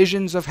given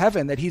visions of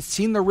heaven, that he'd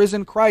seen the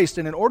risen Christ,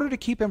 and in order to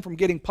keep him from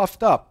getting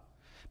puffed up,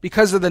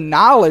 because of the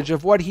knowledge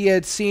of what he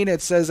had seen,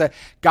 it says that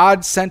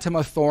God sent him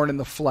a thorn in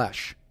the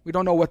flesh. We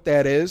don't know what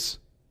that is.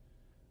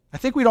 I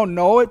think we don't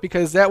know it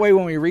because that way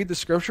when we read the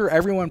scripture,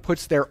 everyone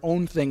puts their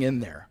own thing in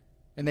there.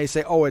 And they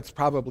say, it's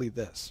probably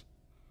this.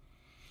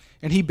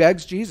 And he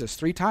begs Jesus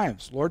 3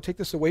 times, Lord, take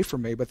this away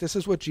from me. But this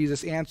is what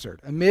Jesus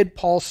answered. Amid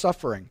Paul's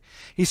suffering,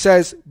 he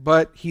says,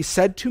 but he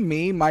said to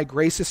me, my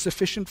grace is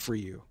sufficient for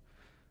you.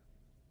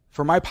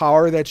 For my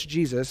power, that's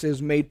Jesus,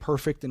 is made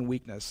perfect in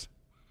weakness.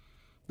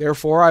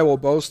 Therefore, I will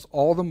boast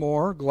all the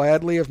more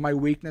gladly of my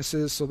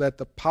weaknesses so that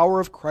the power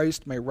of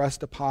Christ may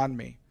rest upon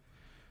me.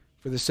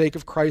 For the sake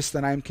of Christ,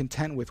 then I am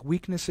content with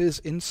weaknesses,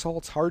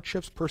 insults,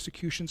 hardships,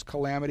 persecutions,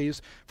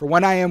 calamities. For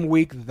when I am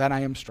weak, then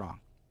I am strong.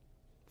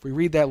 If we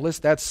read that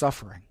list, that's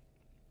suffering.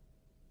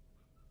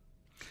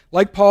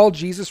 Like Paul,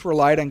 Jesus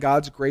relied on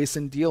God's grace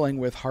in dealing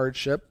with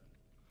hardship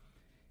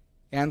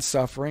and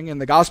suffering. In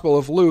the Gospel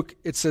of Luke,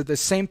 it's the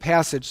same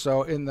passage.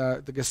 So in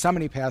the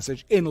Gethsemane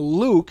passage, in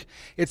Luke,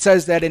 it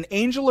says that an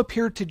angel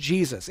appeared to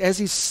Jesus. As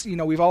he's,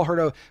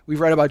 we've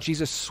read about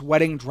Jesus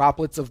sweating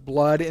droplets of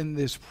blood in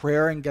this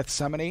prayer in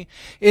Gethsemane.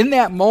 In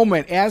that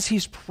moment, as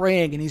he's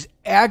praying and he's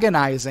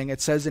agonizing, it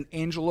says an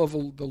angel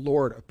of the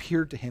Lord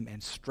appeared to him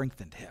and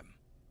strengthened him.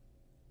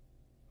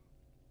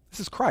 This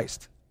is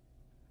Christ.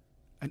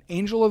 An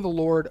angel of the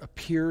Lord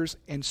appears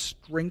and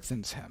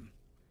strengthens him.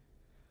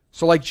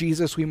 So like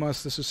Jesus, we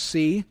must, this is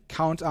C,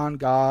 count on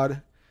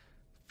God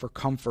for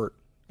comfort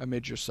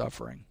amid your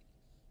suffering.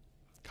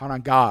 Count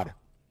on God.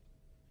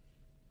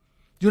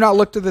 Do not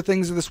look to the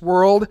things of this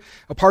world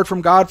apart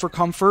from God for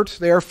comfort.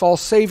 They are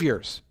false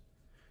saviors.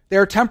 They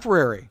are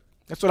temporary.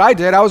 That's what I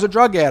did. I was a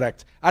drug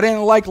addict. I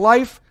didn't like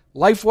life.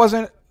 Life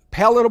wasn't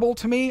palatable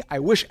to me. I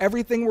wish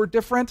everything were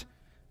different.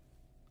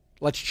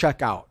 Let's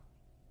check out.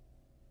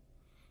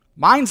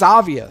 Mine's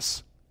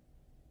obvious.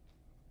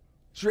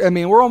 I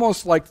mean, we're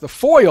almost like the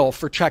foil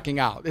for checking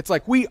out. It's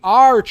like we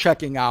are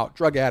checking out,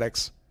 drug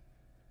addicts.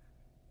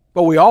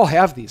 But we all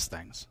have these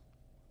things.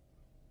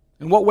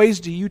 In what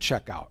ways do you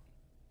check out?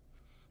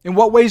 In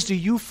what ways do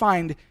you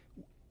find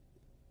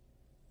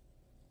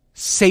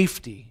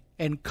safety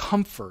and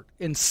comfort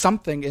in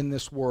something in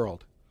this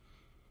world?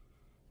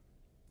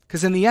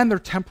 Because in the end, they're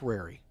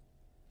temporary.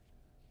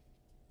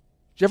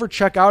 Did you ever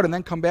check out and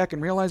then come back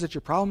and realize that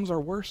your problems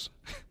are worse?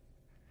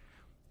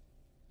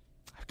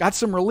 I got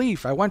some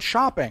relief. I went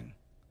shopping.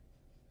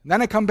 And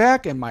then I come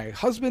back and my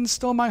husband's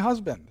still my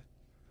husband.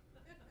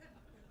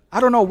 I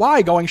don't know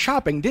why going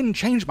shopping didn't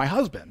change my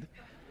husband.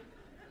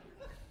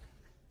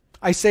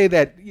 I say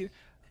that,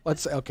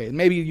 okay,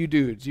 maybe you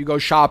dudes, you go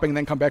shopping and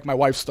then come back, my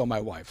wife's still my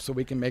wife, so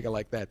we can make it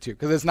like that too.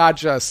 Because it's not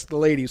just the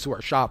ladies who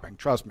are shopping,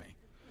 trust me.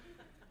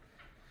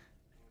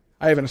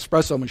 I have an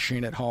espresso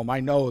machine at home.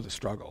 I know the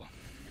struggle.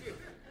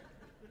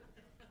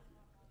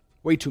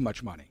 Way too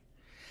much money.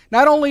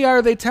 Not only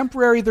are they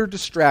temporary, they're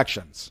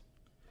distractions.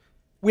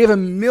 We have a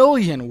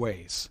million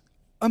ways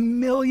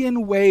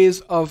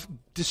of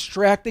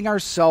distracting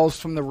ourselves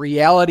from the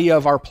reality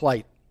of our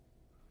plight.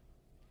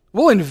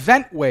 We'll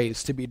invent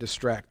ways to be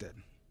distracted.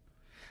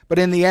 But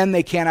in the end,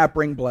 they cannot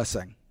bring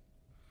blessing.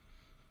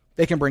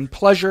 They can bring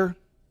pleasure.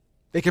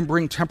 They can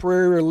bring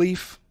temporary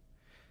relief.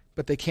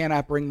 But they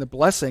cannot bring the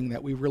blessing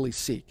that we really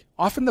seek.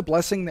 Often the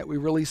blessing that we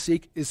really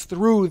seek is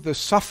through the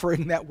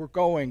suffering that we're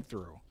going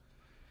through.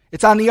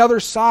 It's on the other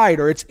side,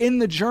 or it's in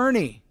the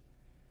journey.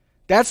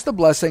 That's the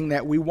blessing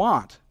that we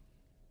want.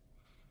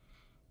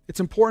 It's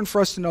important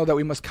for us to know that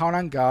we must count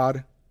on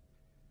God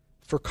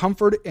for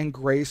comfort and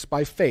grace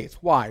by faith.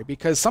 Why?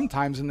 Because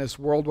sometimes in this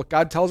world, what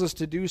God tells us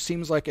to do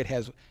seems like it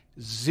has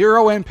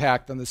zero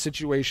impact on the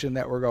situation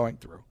that we're going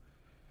through.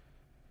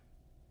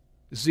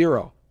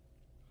 Zero.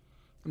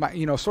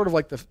 Sort of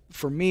like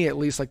for me at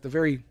least, like the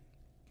very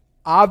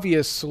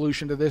obvious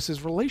solution to this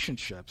is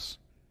relationships.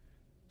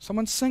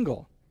 Someone's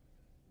single.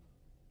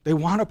 They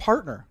want a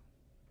partner.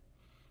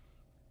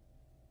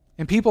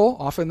 And people,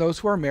 often those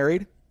who are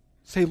married,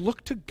 say,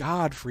 look to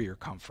God for your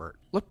comfort.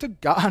 Look to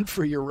God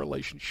for your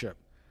relationship.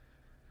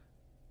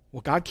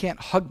 Well, God can't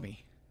hug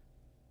me.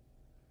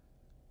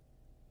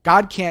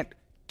 God can't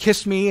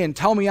kiss me and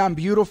tell me I'm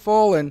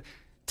beautiful and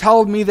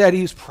tell me that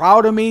he's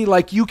proud of me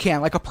like you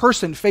can, like a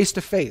person face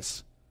to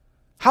face.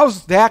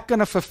 How's that going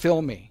to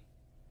fulfill me?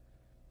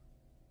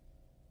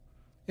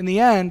 In the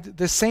end,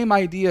 the same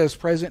idea is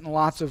present in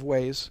lots of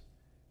ways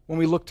when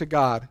we look to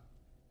God.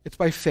 It's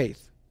by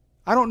faith.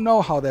 I don't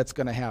know how that's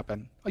going to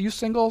happen. Are you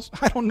singles?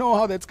 I don't know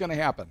how that's going to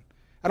happen.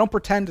 I don't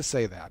pretend to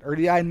say that, or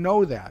I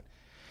know that.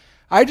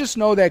 I just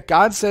know that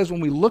God says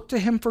when we look to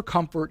him for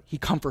comfort, he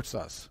comforts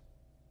us.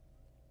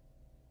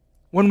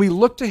 When we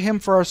look to him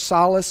for our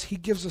solace, he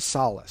gives us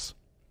solace.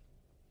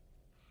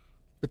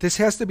 But this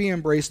has to be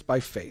embraced by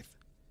faith,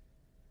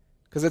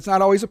 because it's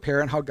not always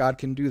apparent how God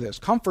can do this.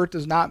 Comfort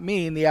does not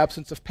mean the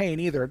absence of pain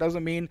either. It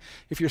doesn't mean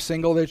if you're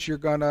single that you're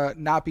going to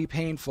not be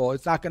painful.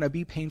 It's not going to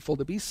be painful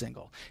to be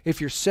single. If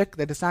you're sick,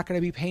 that it's not going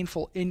to be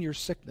painful in your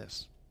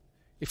sickness.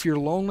 If you're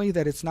lonely,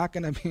 that it's not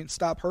going to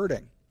stop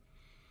hurting.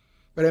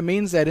 But it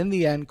means that in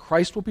the end,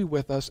 Christ will be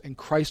with us and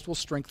Christ will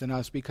strengthen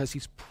us because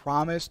he's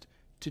promised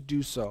to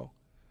do so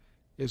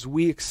as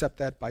we accept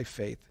that by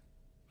faith.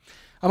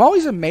 I'm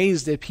always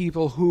amazed at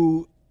people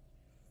who,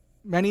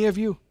 many of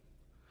you,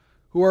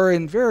 who are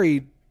in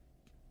very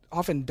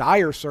often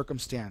dire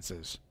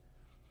circumstances.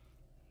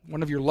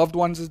 One of your loved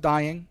ones is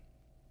dying.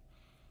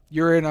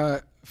 You're in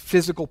a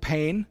physical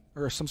pain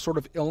or some sort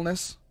of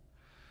illness.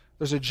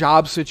 There's a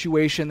job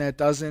situation that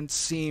doesn't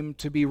seem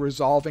to be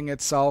resolving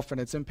itself,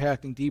 and it's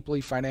impacting deeply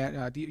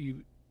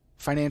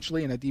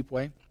financially in a deep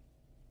way.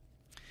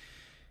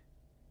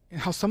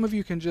 And how some of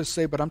you can just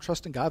say, but I'm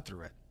trusting God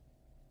through it.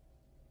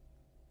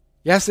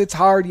 Yes, it's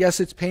hard. Yes,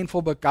 it's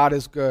painful, but God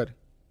is good.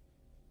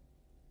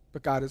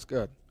 But God is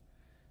good.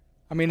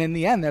 I mean, in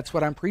the end, that's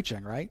what I'm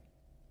preaching, right?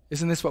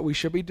 Isn't this what we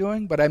should be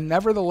doing? But I'm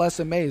nevertheless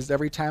amazed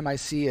every time I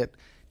see it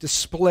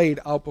displayed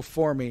out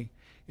before me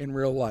in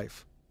real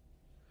life.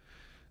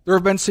 There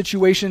have been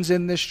situations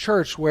in this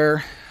church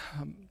where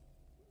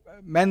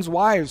men's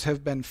wives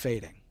have been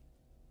fading.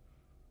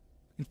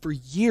 And for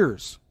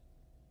years,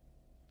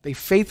 they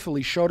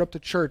faithfully showed up to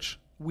church,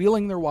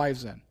 wheeling their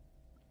wives in.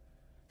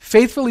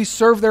 Faithfully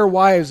served their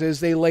wives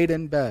as they laid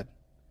in bed.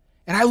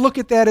 And I look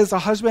at that as a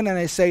husband and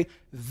I say,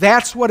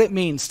 that's what it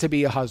means to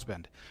be a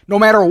husband. No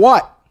matter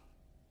what.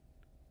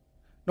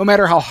 No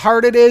matter how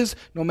hard it is,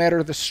 no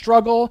matter the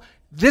struggle,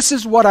 this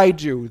is what I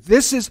do.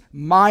 This is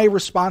my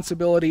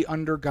responsibility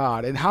under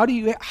God. And how do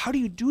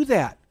you do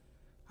that?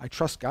 I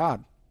trust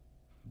God.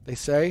 They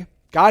say,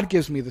 God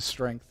gives me the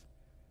strength.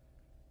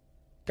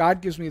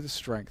 God gives me the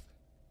strength.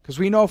 Because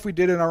we know if we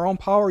did it in our own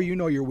power, you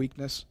know your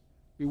weakness.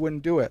 We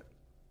wouldn't do it.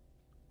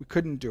 We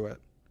couldn't do it.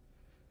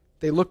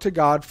 They look to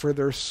God for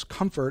their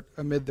comfort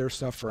amid their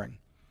suffering.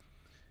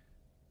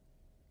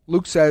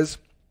 Luke says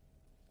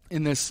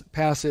in this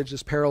passage,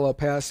 this parallel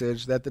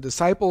passage, that the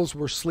disciples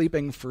were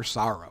sleeping for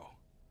sorrow.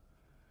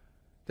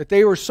 That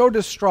they were so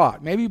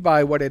distraught, maybe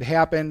by what had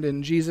happened,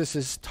 and Jesus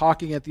is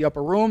talking at the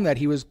upper room, that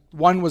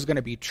one was going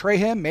to betray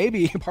him.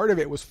 Maybe part of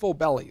it was full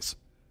bellies.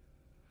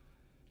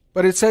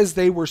 But it says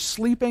they were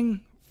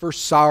sleeping for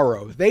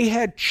sorrow. They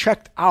had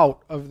checked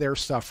out of their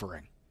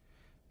suffering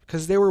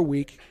because they were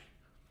weak,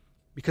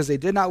 because they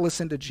did not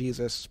listen to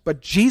Jesus.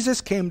 But Jesus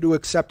came to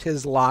accept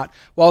his lot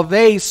while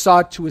they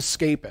sought to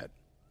escape it.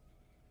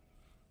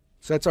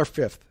 So that's our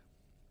fifth.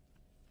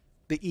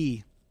 The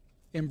E,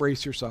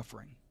 embrace your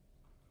suffering.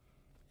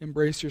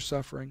 Embrace your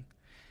suffering.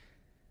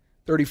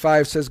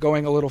 35 says,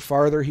 going a little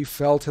farther, he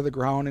fell to the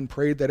ground and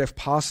prayed that if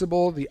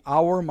possible, the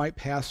hour might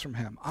pass from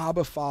him.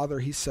 Abba, Father,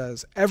 he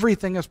says,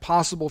 everything is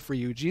possible for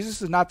you.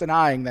 Jesus is not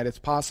denying that it's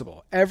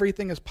possible.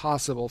 Everything is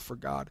possible for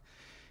God.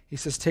 He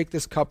says, take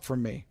this cup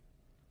from me.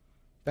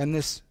 Then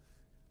this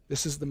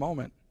is the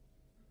moment.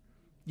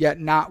 Yet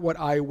not what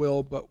I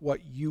will, but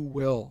what you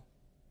will.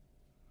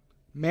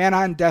 Man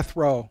on death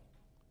row,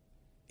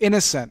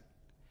 innocent,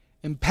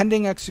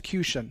 impending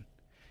execution,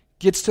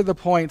 gets to the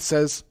point,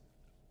 says,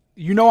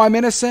 you know I'm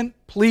innocent,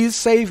 please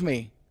save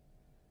me.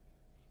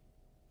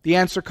 The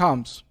answer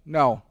comes,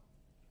 no.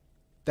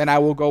 Then I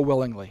will go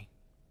willingly.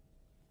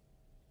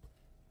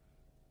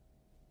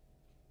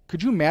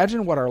 Could you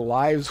imagine what our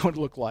lives would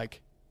look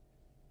like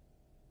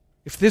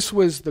if this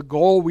was the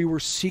goal we were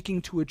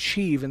seeking to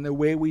achieve in the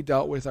way we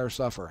dealt with our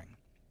suffering?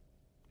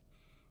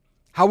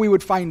 How we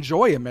would find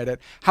joy amid it,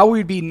 how we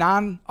would be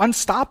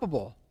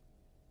unstoppable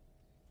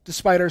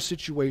despite our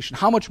situation,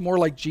 how much more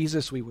like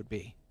Jesus we would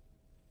be.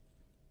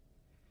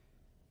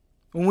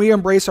 When we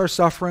embrace our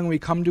suffering, we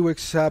come to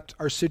accept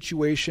our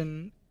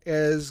situation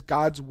as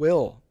God's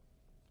will.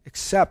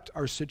 Accept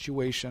our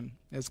situation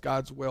as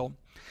God's will.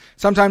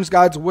 Sometimes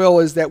God's will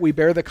is that we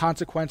bear the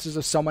consequences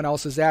of someone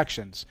else's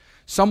actions.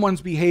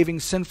 Someone's behaving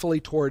sinfully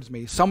towards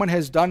me. Someone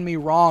has done me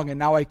wrong, and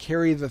now I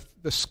carry the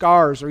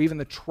scars or even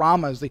the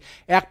traumas, the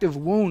active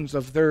wounds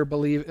of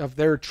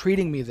their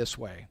treating me this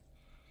way.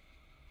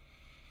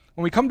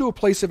 When we come to a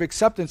place of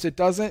acceptance, it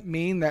doesn't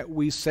mean that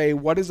we say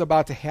what is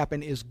about to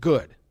happen is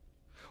good,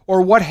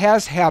 or what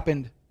has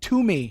happened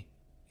to me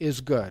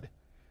is good.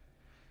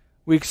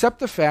 We accept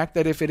the fact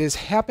that if it has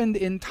happened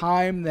in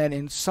time, then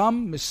in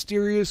some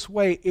mysterious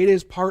way, it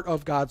is part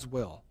of God's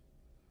will.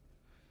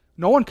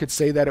 No one could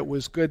say that it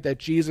was good that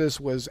Jesus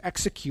was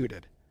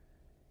executed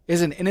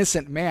as an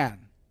innocent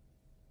man.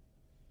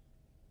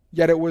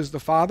 Yet it was the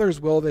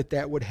Father's will that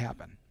that would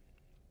happen.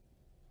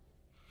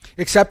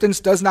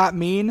 Acceptance does not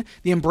mean,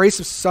 the embrace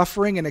of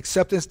suffering and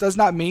acceptance does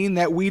not mean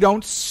that we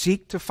don't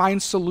seek to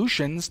find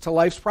solutions to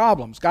life's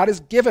problems. God has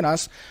given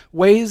us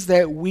ways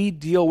that we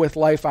deal with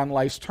life on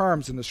life's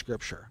terms in the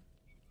Scripture.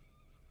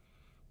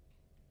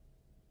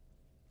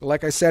 But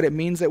like I said, it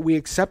means that we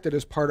accept it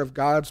as part of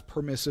God's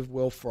permissive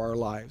will for our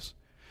lives.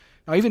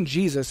 Now, even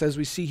Jesus, as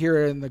we see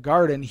here in the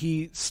garden,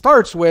 he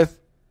starts with,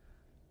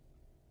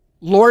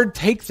 Lord,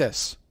 take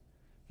this.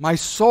 My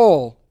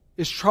soul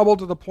is troubled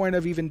to the point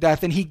of even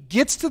death. And he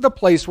gets to the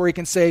place where he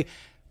can say,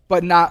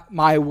 but not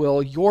my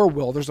will, your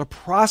will. There's a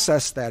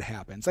process that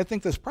happens. I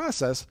think this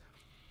process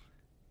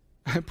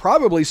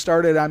probably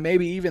started on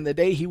maybe even the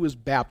day he was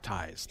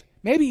baptized.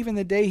 Maybe even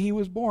the day he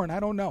was born. I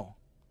don't know.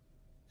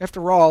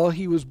 After all,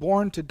 he was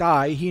born to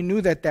die. He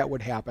knew that that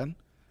would happen.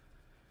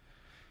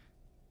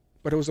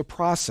 But it was a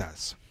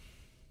process.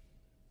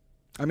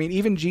 I mean,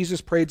 even Jesus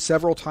prayed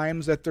several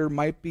times that there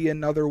might be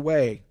another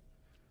way.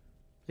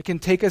 It can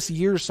take us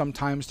years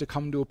sometimes to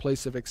come to a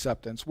place of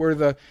acceptance where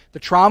the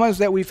traumas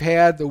that we've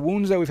had, the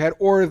wounds that we've had,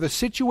 or the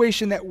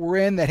situation that we're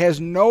in that has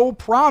no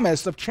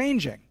promise of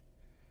changing.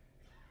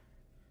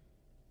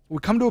 We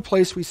come to a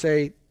place we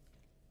say,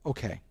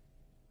 okay,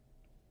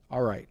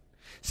 all right.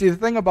 See, the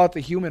thing about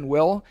the human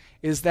will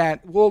is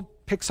that we'll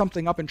pick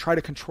something up and try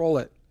to control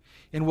it.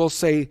 And we'll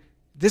say,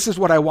 this is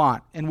what I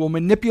want. And we'll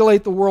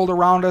manipulate the world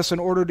around us in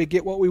order to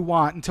get what we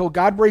want until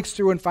God breaks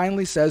through and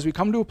finally says, we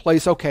come to a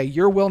place, okay,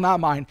 your will, not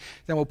mine.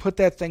 Then we'll put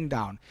that thing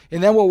down.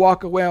 And then we'll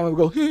walk away and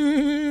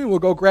we'll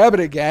go grab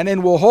it again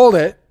and we'll hold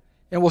it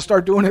and we'll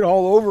start doing it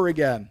all over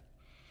again.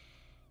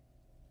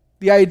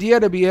 The idea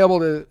to be able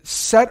to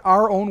set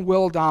our own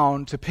will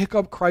down to pick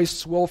up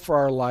Christ's will for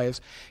our lives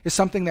is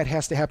something that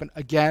has to happen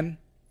again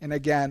and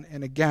again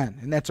and again.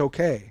 And that's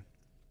okay.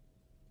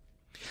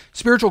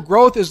 Spiritual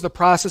growth is the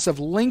process of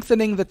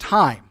lengthening the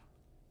time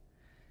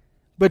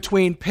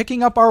between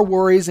picking up our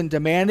worries and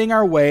demanding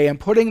our way and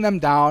putting them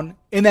down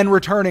and then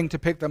returning to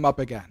pick them up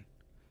again.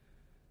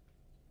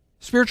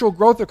 Spiritual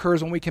growth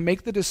occurs when we can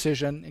make the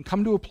decision and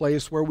come to a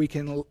place where we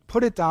can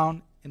put it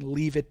down and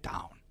leave it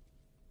down.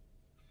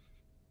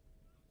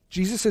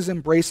 Jesus'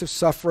 embrace of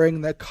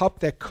suffering, the cup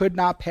that could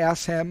not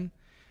pass him,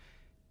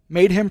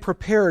 made him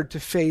prepared to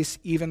face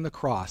even the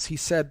cross. He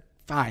said,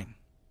 fine.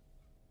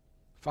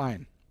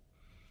 Fine.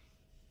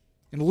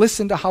 And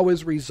listen to how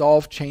his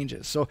resolve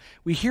changes. So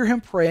we hear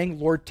him praying,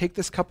 Lord, take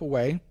this cup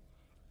away.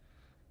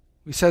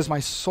 He says, my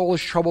soul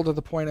is troubled to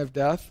the point of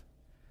death.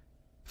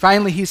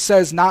 Finally, he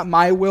says, not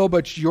my will,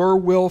 but your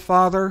will,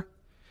 Father.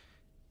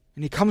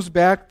 And he comes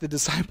back. The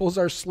disciples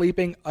are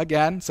sleeping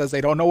again. Says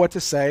they don't know what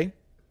to say.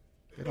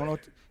 They don't know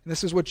what to, and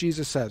this is what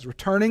Jesus says.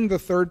 Returning the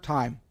third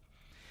time,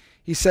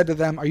 he said to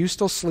them, are you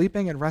still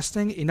sleeping and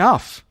resting?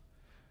 Enough.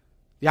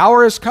 The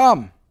hour has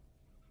come.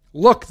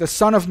 Look, the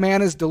Son of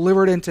Man is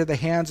delivered into the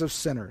hands of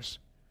sinners.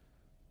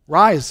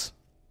 Rise.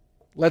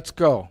 Let's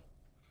go.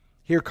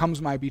 Here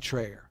comes my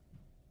betrayer.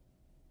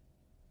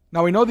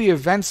 Now we know the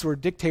events were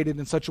dictated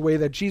in such a way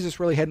that Jesus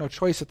really had no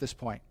choice at this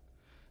point.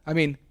 I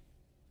mean,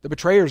 the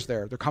betrayer's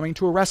there. They're coming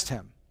to arrest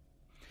him.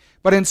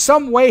 But in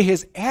some way,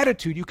 his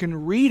attitude, you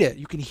can read it.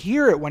 You can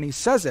hear it when he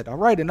says it. All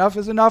right, enough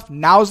is enough.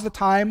 Now's the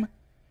time.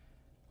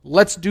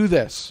 Let's do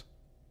this.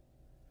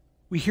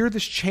 We hear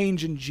this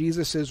change in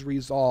Jesus'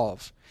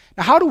 resolve.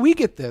 Now, how do we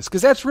get this?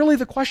 Because that's really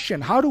the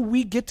question. How do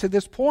we get to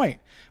this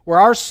point where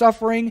our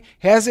suffering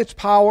has its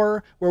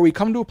power, where we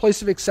come to a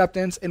place of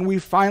acceptance, and we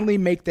finally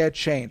make that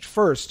change?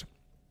 First,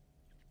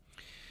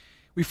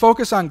 we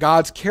focus on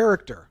God's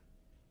character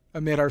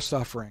amid our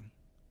suffering.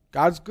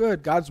 God's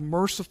good, God's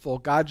merciful,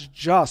 God's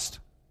just.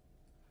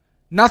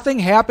 Nothing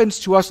happens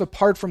to us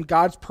apart from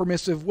God's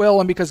permissive will,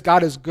 and because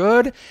God is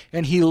good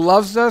and he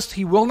loves us,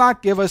 he will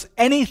not give us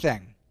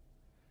anything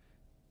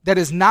that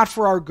is not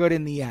for our good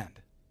in the end.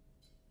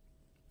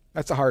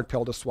 That's a hard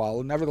pill to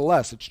swallow.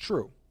 Nevertheless, it's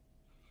true.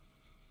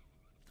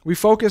 We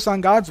focus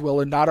on God's will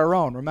and not our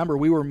own. Remember,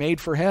 we were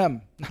made for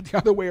him, not the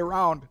other way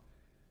around.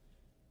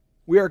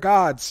 We are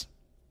God's.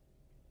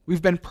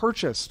 We've been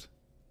purchased.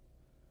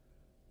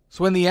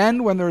 So in the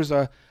end, when there's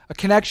a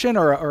connection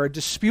or a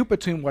dispute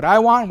between what I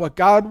want and what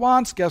God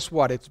wants, guess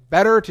what? It's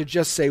better to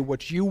just say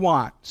what you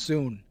want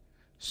soon.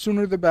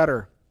 Sooner the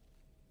better.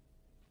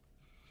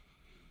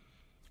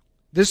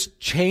 This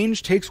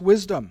change takes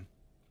wisdom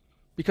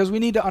because we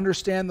need to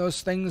understand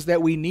those things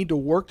that we need to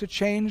work to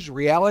change,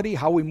 reality,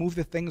 how we move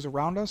the things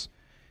around us,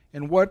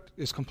 and what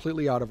is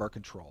completely out of our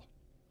control.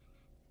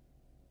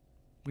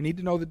 We need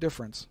to know the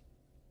difference.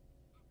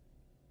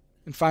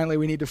 And finally,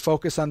 we need to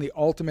focus on the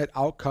ultimate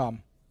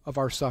outcome of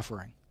our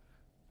suffering.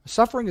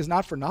 Suffering is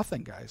not for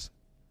nothing, guys.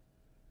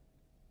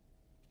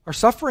 Our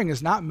suffering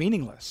is not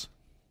meaningless.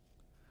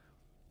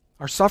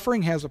 Our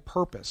suffering has a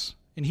purpose.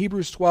 In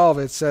Hebrews 12,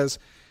 it says,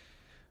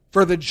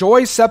 for the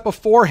joy set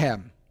before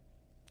him,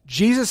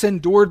 Jesus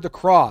endured the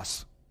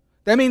cross.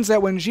 That means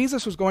that when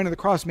Jesus was going to the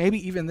cross,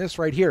 maybe even this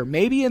right here,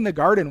 maybe in the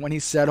garden when he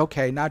said,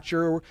 okay,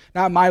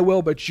 not my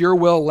will, but your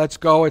will, let's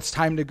go, it's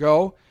time to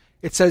go.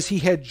 It says he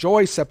had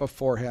joy set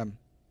before him.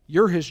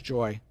 You're his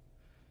joy.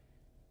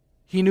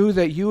 He knew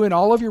that you and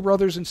all of your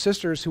brothers and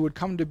sisters who would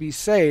come to be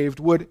saved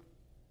would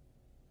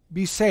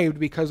be saved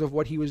because of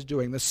what he was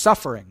doing, the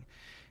suffering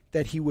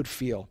that he would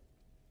feel.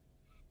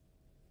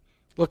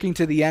 Looking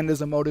to the end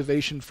as a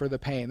motivation for the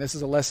pain. This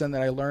is a lesson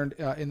that I learned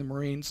in the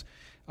Marines.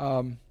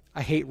 I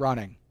hate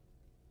running.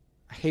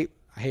 I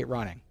hate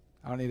running.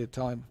 I don't need to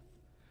tell him.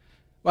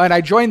 Well, and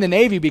I joined the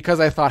Navy because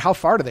I thought, how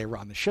far do they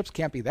run? The ships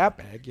can't be that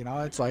big,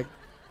 it's like.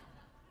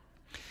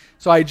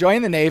 So I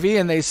joined the Navy,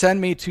 and they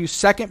send me to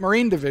 2nd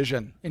Marine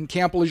Division in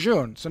Camp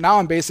Lejeune. So now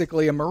I'm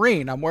basically a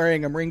Marine. I'm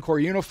wearing a Marine Corps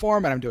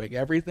uniform, and I'm doing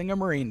everything a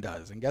Marine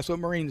does. And guess what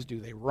Marines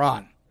do? They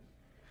run.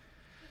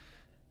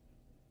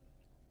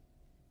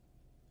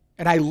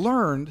 And I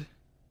learned,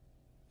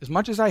 as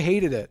much as I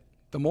hated it,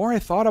 the more I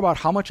thought about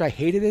how much I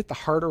hated it, the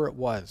harder it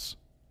was.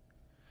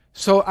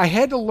 So I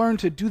had to learn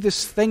to do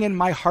this thing in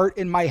my heart,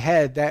 in my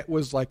head, that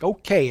was like,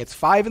 okay, it's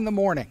 5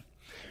 a.m.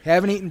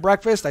 Haven't eaten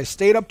breakfast. I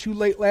stayed up too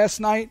late last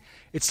night.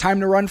 It's time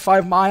to run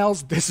 5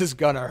 miles. This is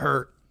going to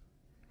hurt.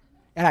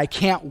 And I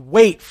can't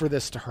wait for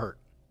this to hurt.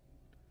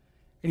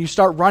 And you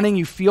start running.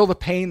 You feel the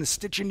pain, the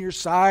stitch in your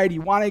side.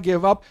 You want to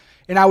give up.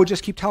 And I would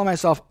just keep telling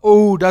myself,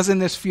 oh, doesn't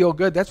this feel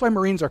good? That's why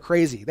Marines are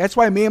crazy. That's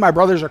why me and my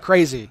brothers are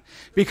crazy.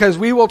 Because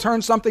we will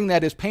turn something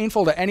that is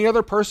painful to any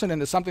other person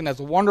into something that's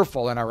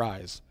wonderful in our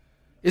eyes.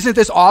 Isn't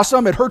this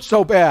awesome? It hurts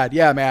so bad.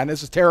 Yeah, man,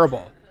 this is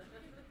terrible.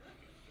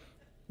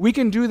 We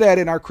can do that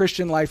in our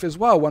Christian life as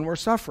well when we're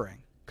suffering.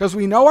 Because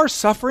we know our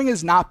suffering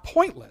is not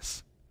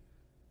pointless.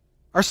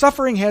 Our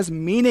suffering has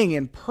meaning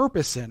and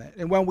purpose in it.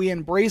 And when we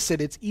embrace it,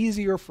 it's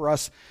easier for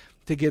us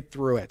to get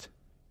through it.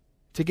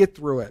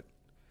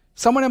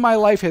 Someone in my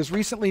life has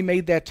recently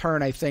made that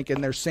turn, I think,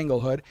 in their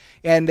singlehood.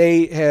 And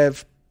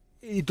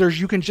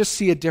you can just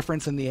see a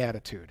difference in the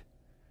attitude.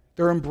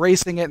 They're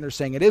embracing it and they're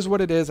saying, it is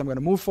what it is. I'm going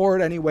to move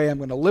forward anyway. I'm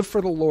going to live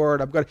for the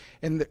Lord.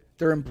 And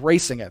they're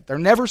embracing it. They're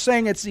never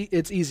saying it's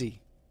easy.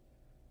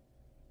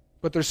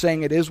 But they're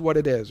saying it is what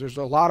it is. There's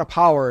a lot of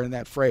power in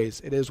that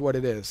phrase. It is what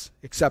it is.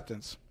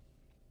 Acceptance.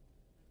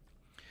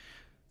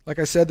 Like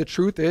I said, the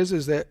truth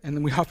is that,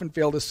 and we often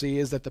fail to see,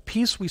 is that the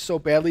peace we so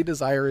badly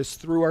desire is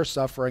through our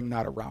suffering,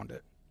 not around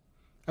it.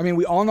 I mean,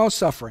 we all know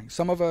suffering.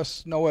 Some of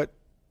us know it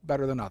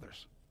better than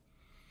others.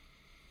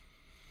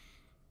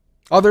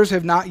 Others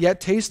have not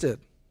yet tasted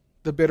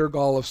the bitter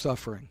gall of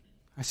suffering.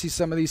 I see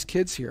some of these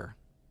kids here,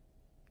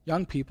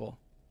 young people,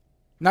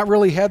 not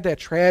really had that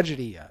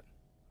tragedy yet.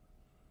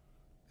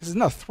 This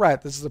isn't a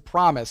threat, this is a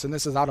promise, and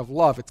this is out of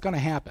love. It's going to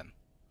happen.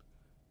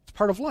 It's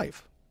part of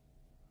life.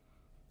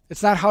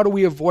 It's not how do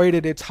we avoid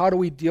it, it's how do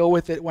we deal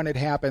with it when it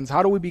happens.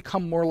 How do we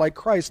become more like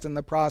Christ in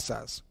the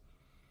process?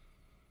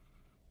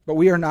 But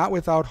we are not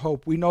without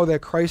hope. We know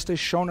that Christ has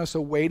shown us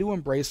a way to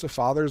embrace the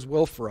Father's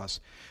will for us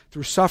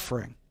through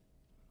suffering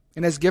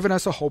and has given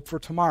us a hope for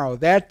tomorrow.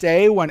 That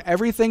day when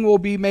everything will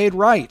be made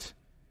right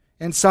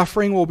and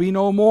suffering will be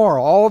no more.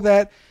 All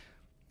that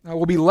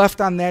will be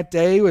left on that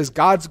day is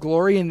God's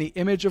glory in the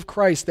image of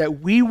Christ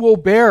that we will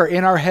bear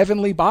in our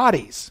heavenly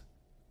bodies.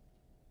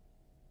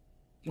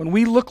 When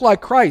we look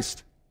like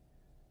Christ,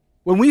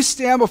 when we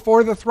stand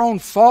before the throne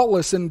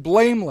faultless and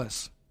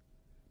blameless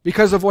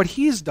because of what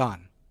He's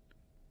done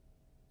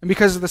and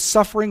because of the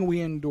suffering we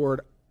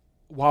endured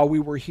while we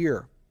were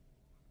here.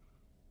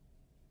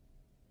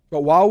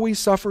 But while we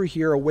suffer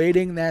here,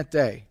 awaiting that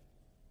day,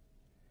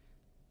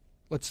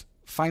 let's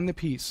find the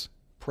peace,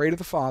 pray to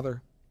the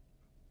Father,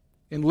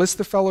 enlist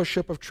the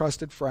fellowship of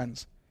trusted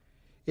friends,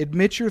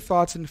 admit your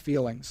thoughts and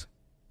feelings,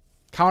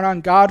 count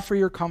on God for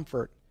your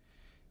comfort,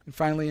 and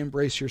finally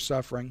embrace your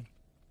suffering.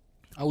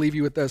 I'll leave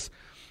you with this.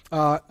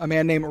 A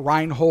man named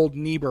Reinhold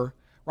Niebuhr.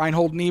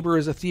 Reinhold Niebuhr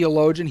is a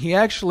theologian. He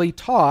actually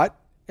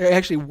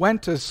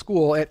went to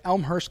school at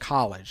Elmhurst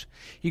College.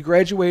 He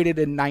graduated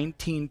in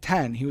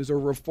 1910. He was a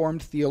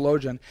Reformed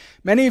theologian.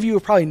 Many of you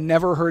have probably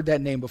never heard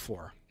that name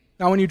before.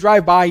 Now, when you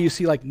drive by, you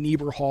see like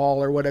Niebuhr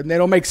Hall or whatever. They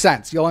don't make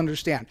sense. You'll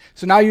understand.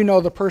 So now you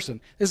know the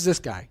person. This is this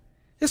guy.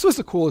 This was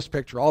the coolest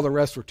picture. All the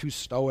rest were too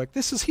stoic.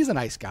 He's a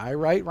nice guy,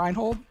 right,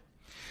 Reinhold?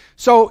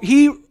 So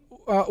he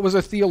was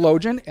a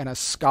theologian and a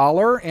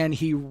scholar, and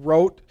he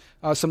wrote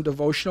some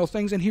devotional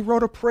things, and he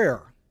wrote a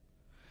prayer.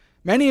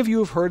 Many of you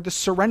have heard the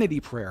serenity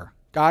prayer.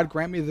 God,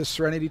 grant me the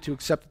serenity to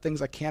accept the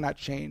things I cannot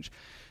change,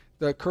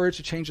 the courage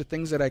to change the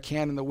things that I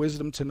can, and the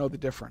wisdom to know the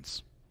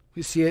difference.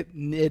 We see it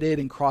knitted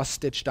and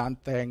cross-stitched on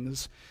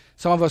things.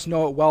 Some of us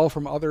know it well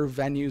from other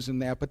venues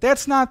and that, but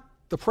that's not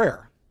the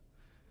prayer.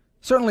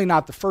 Certainly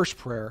not the first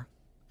prayer,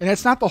 and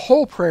it's not the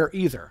whole prayer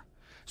either.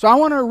 So I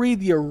want to read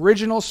the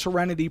original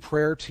serenity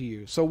prayer to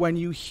you. So when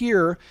you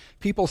hear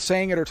people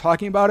saying it or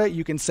talking about it,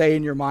 you can say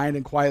in your mind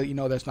and quietly, you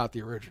know that's not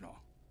the original.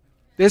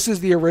 This is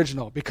the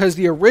original, because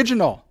the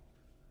original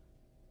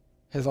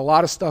has a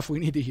lot of stuff we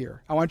need to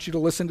hear. I want you to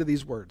listen to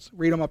these words.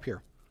 Read them up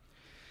here.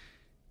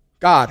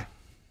 God,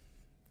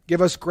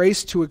 give us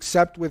grace to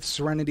accept with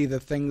serenity the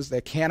things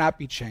that cannot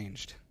be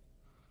changed,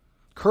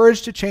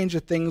 courage to change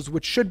the things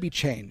which should be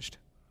changed,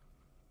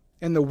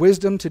 and the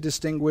wisdom to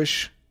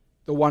distinguish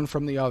the one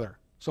from the other.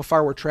 So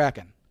far we're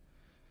tracking.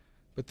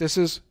 But this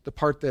is the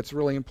part that's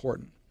really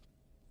important.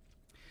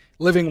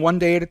 Living one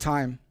day at a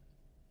time,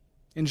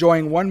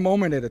 enjoying one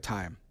moment at a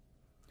time,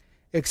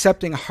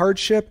 accepting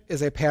hardship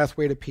as a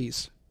pathway to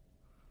peace,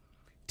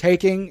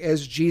 taking,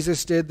 as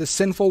Jesus did, the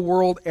sinful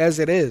world as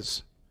it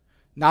is,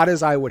 not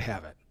as I would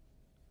have it,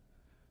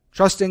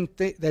 trusting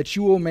that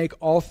you will make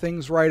all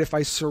things right if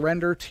I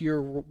surrender to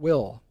your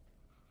will,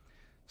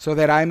 so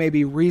that I may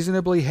be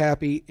reasonably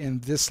happy in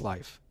this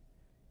life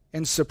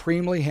and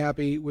supremely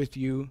happy with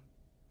you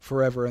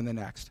forever in the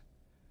next.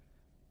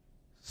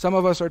 Some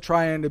of us are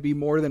trying to be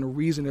more than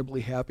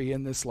reasonably happy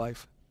in this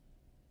life.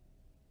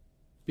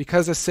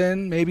 Because of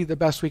sin, maybe the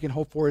best we can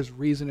hope for is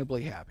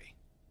reasonably happy.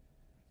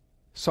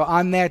 So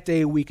on that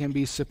day, we can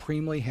be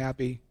supremely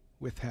happy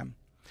with Him.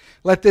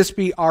 Let this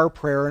be our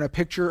prayer and a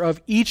picture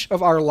of each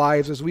of our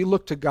lives as we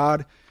look to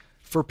God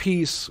for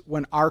peace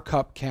when our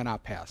cup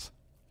cannot pass.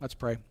 Let's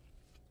pray.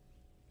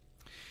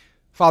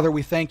 Father,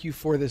 we thank you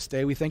for this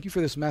day. We thank you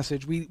for this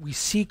message. We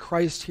see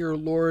Christ here,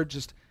 Lord,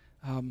 just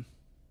on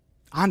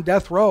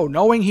death row,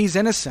 knowing He's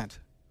innocent.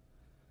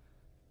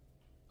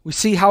 We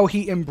see how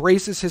He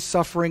embraces His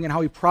suffering and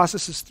how He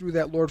processes through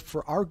that, Lord,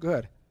 for our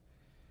good.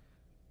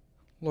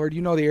 Lord,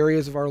 you know the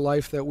areas of our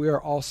life that we are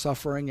all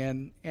suffering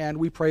in, and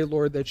we pray,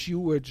 Lord, that you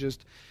would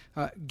just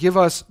give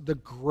us the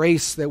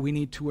grace that we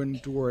need to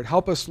endure it.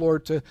 Help us,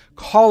 Lord, to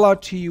call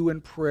out to you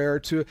in prayer,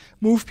 to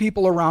move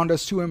people around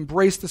us, to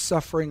embrace the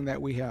suffering that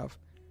we have.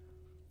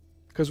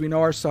 Because we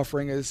know our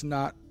suffering is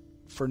not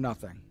for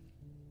nothing.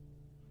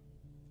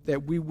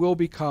 That we will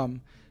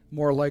become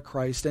more like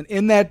Christ. And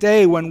in that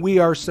day when we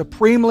are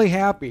supremely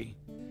happy,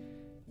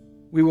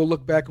 we will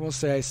look back and we'll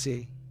say, I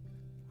see.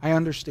 I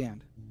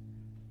understand.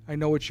 I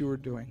know what you were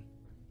doing.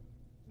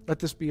 Let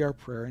this be our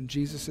prayer. In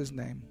Jesus'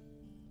 name,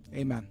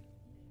 amen.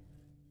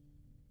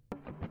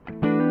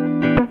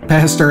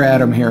 Pastor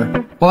Adam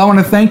here. Well, I want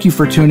to thank you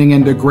for tuning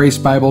into Grace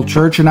Bible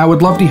Church, and I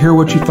would love to hear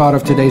what you thought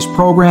of today's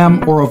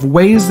program or of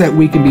ways that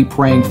we can be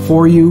praying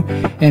for you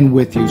and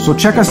with you. So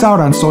check us out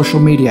on social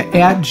media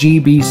at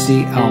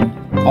GBC Elm.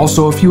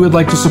 Also, if you would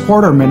like to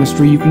support our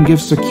ministry, you can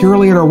give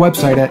securely at our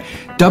website at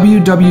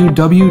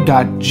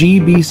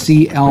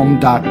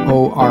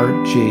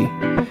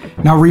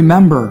www.gbcelm.org. Now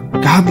remember,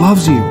 God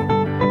loves you,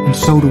 and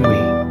so do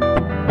we.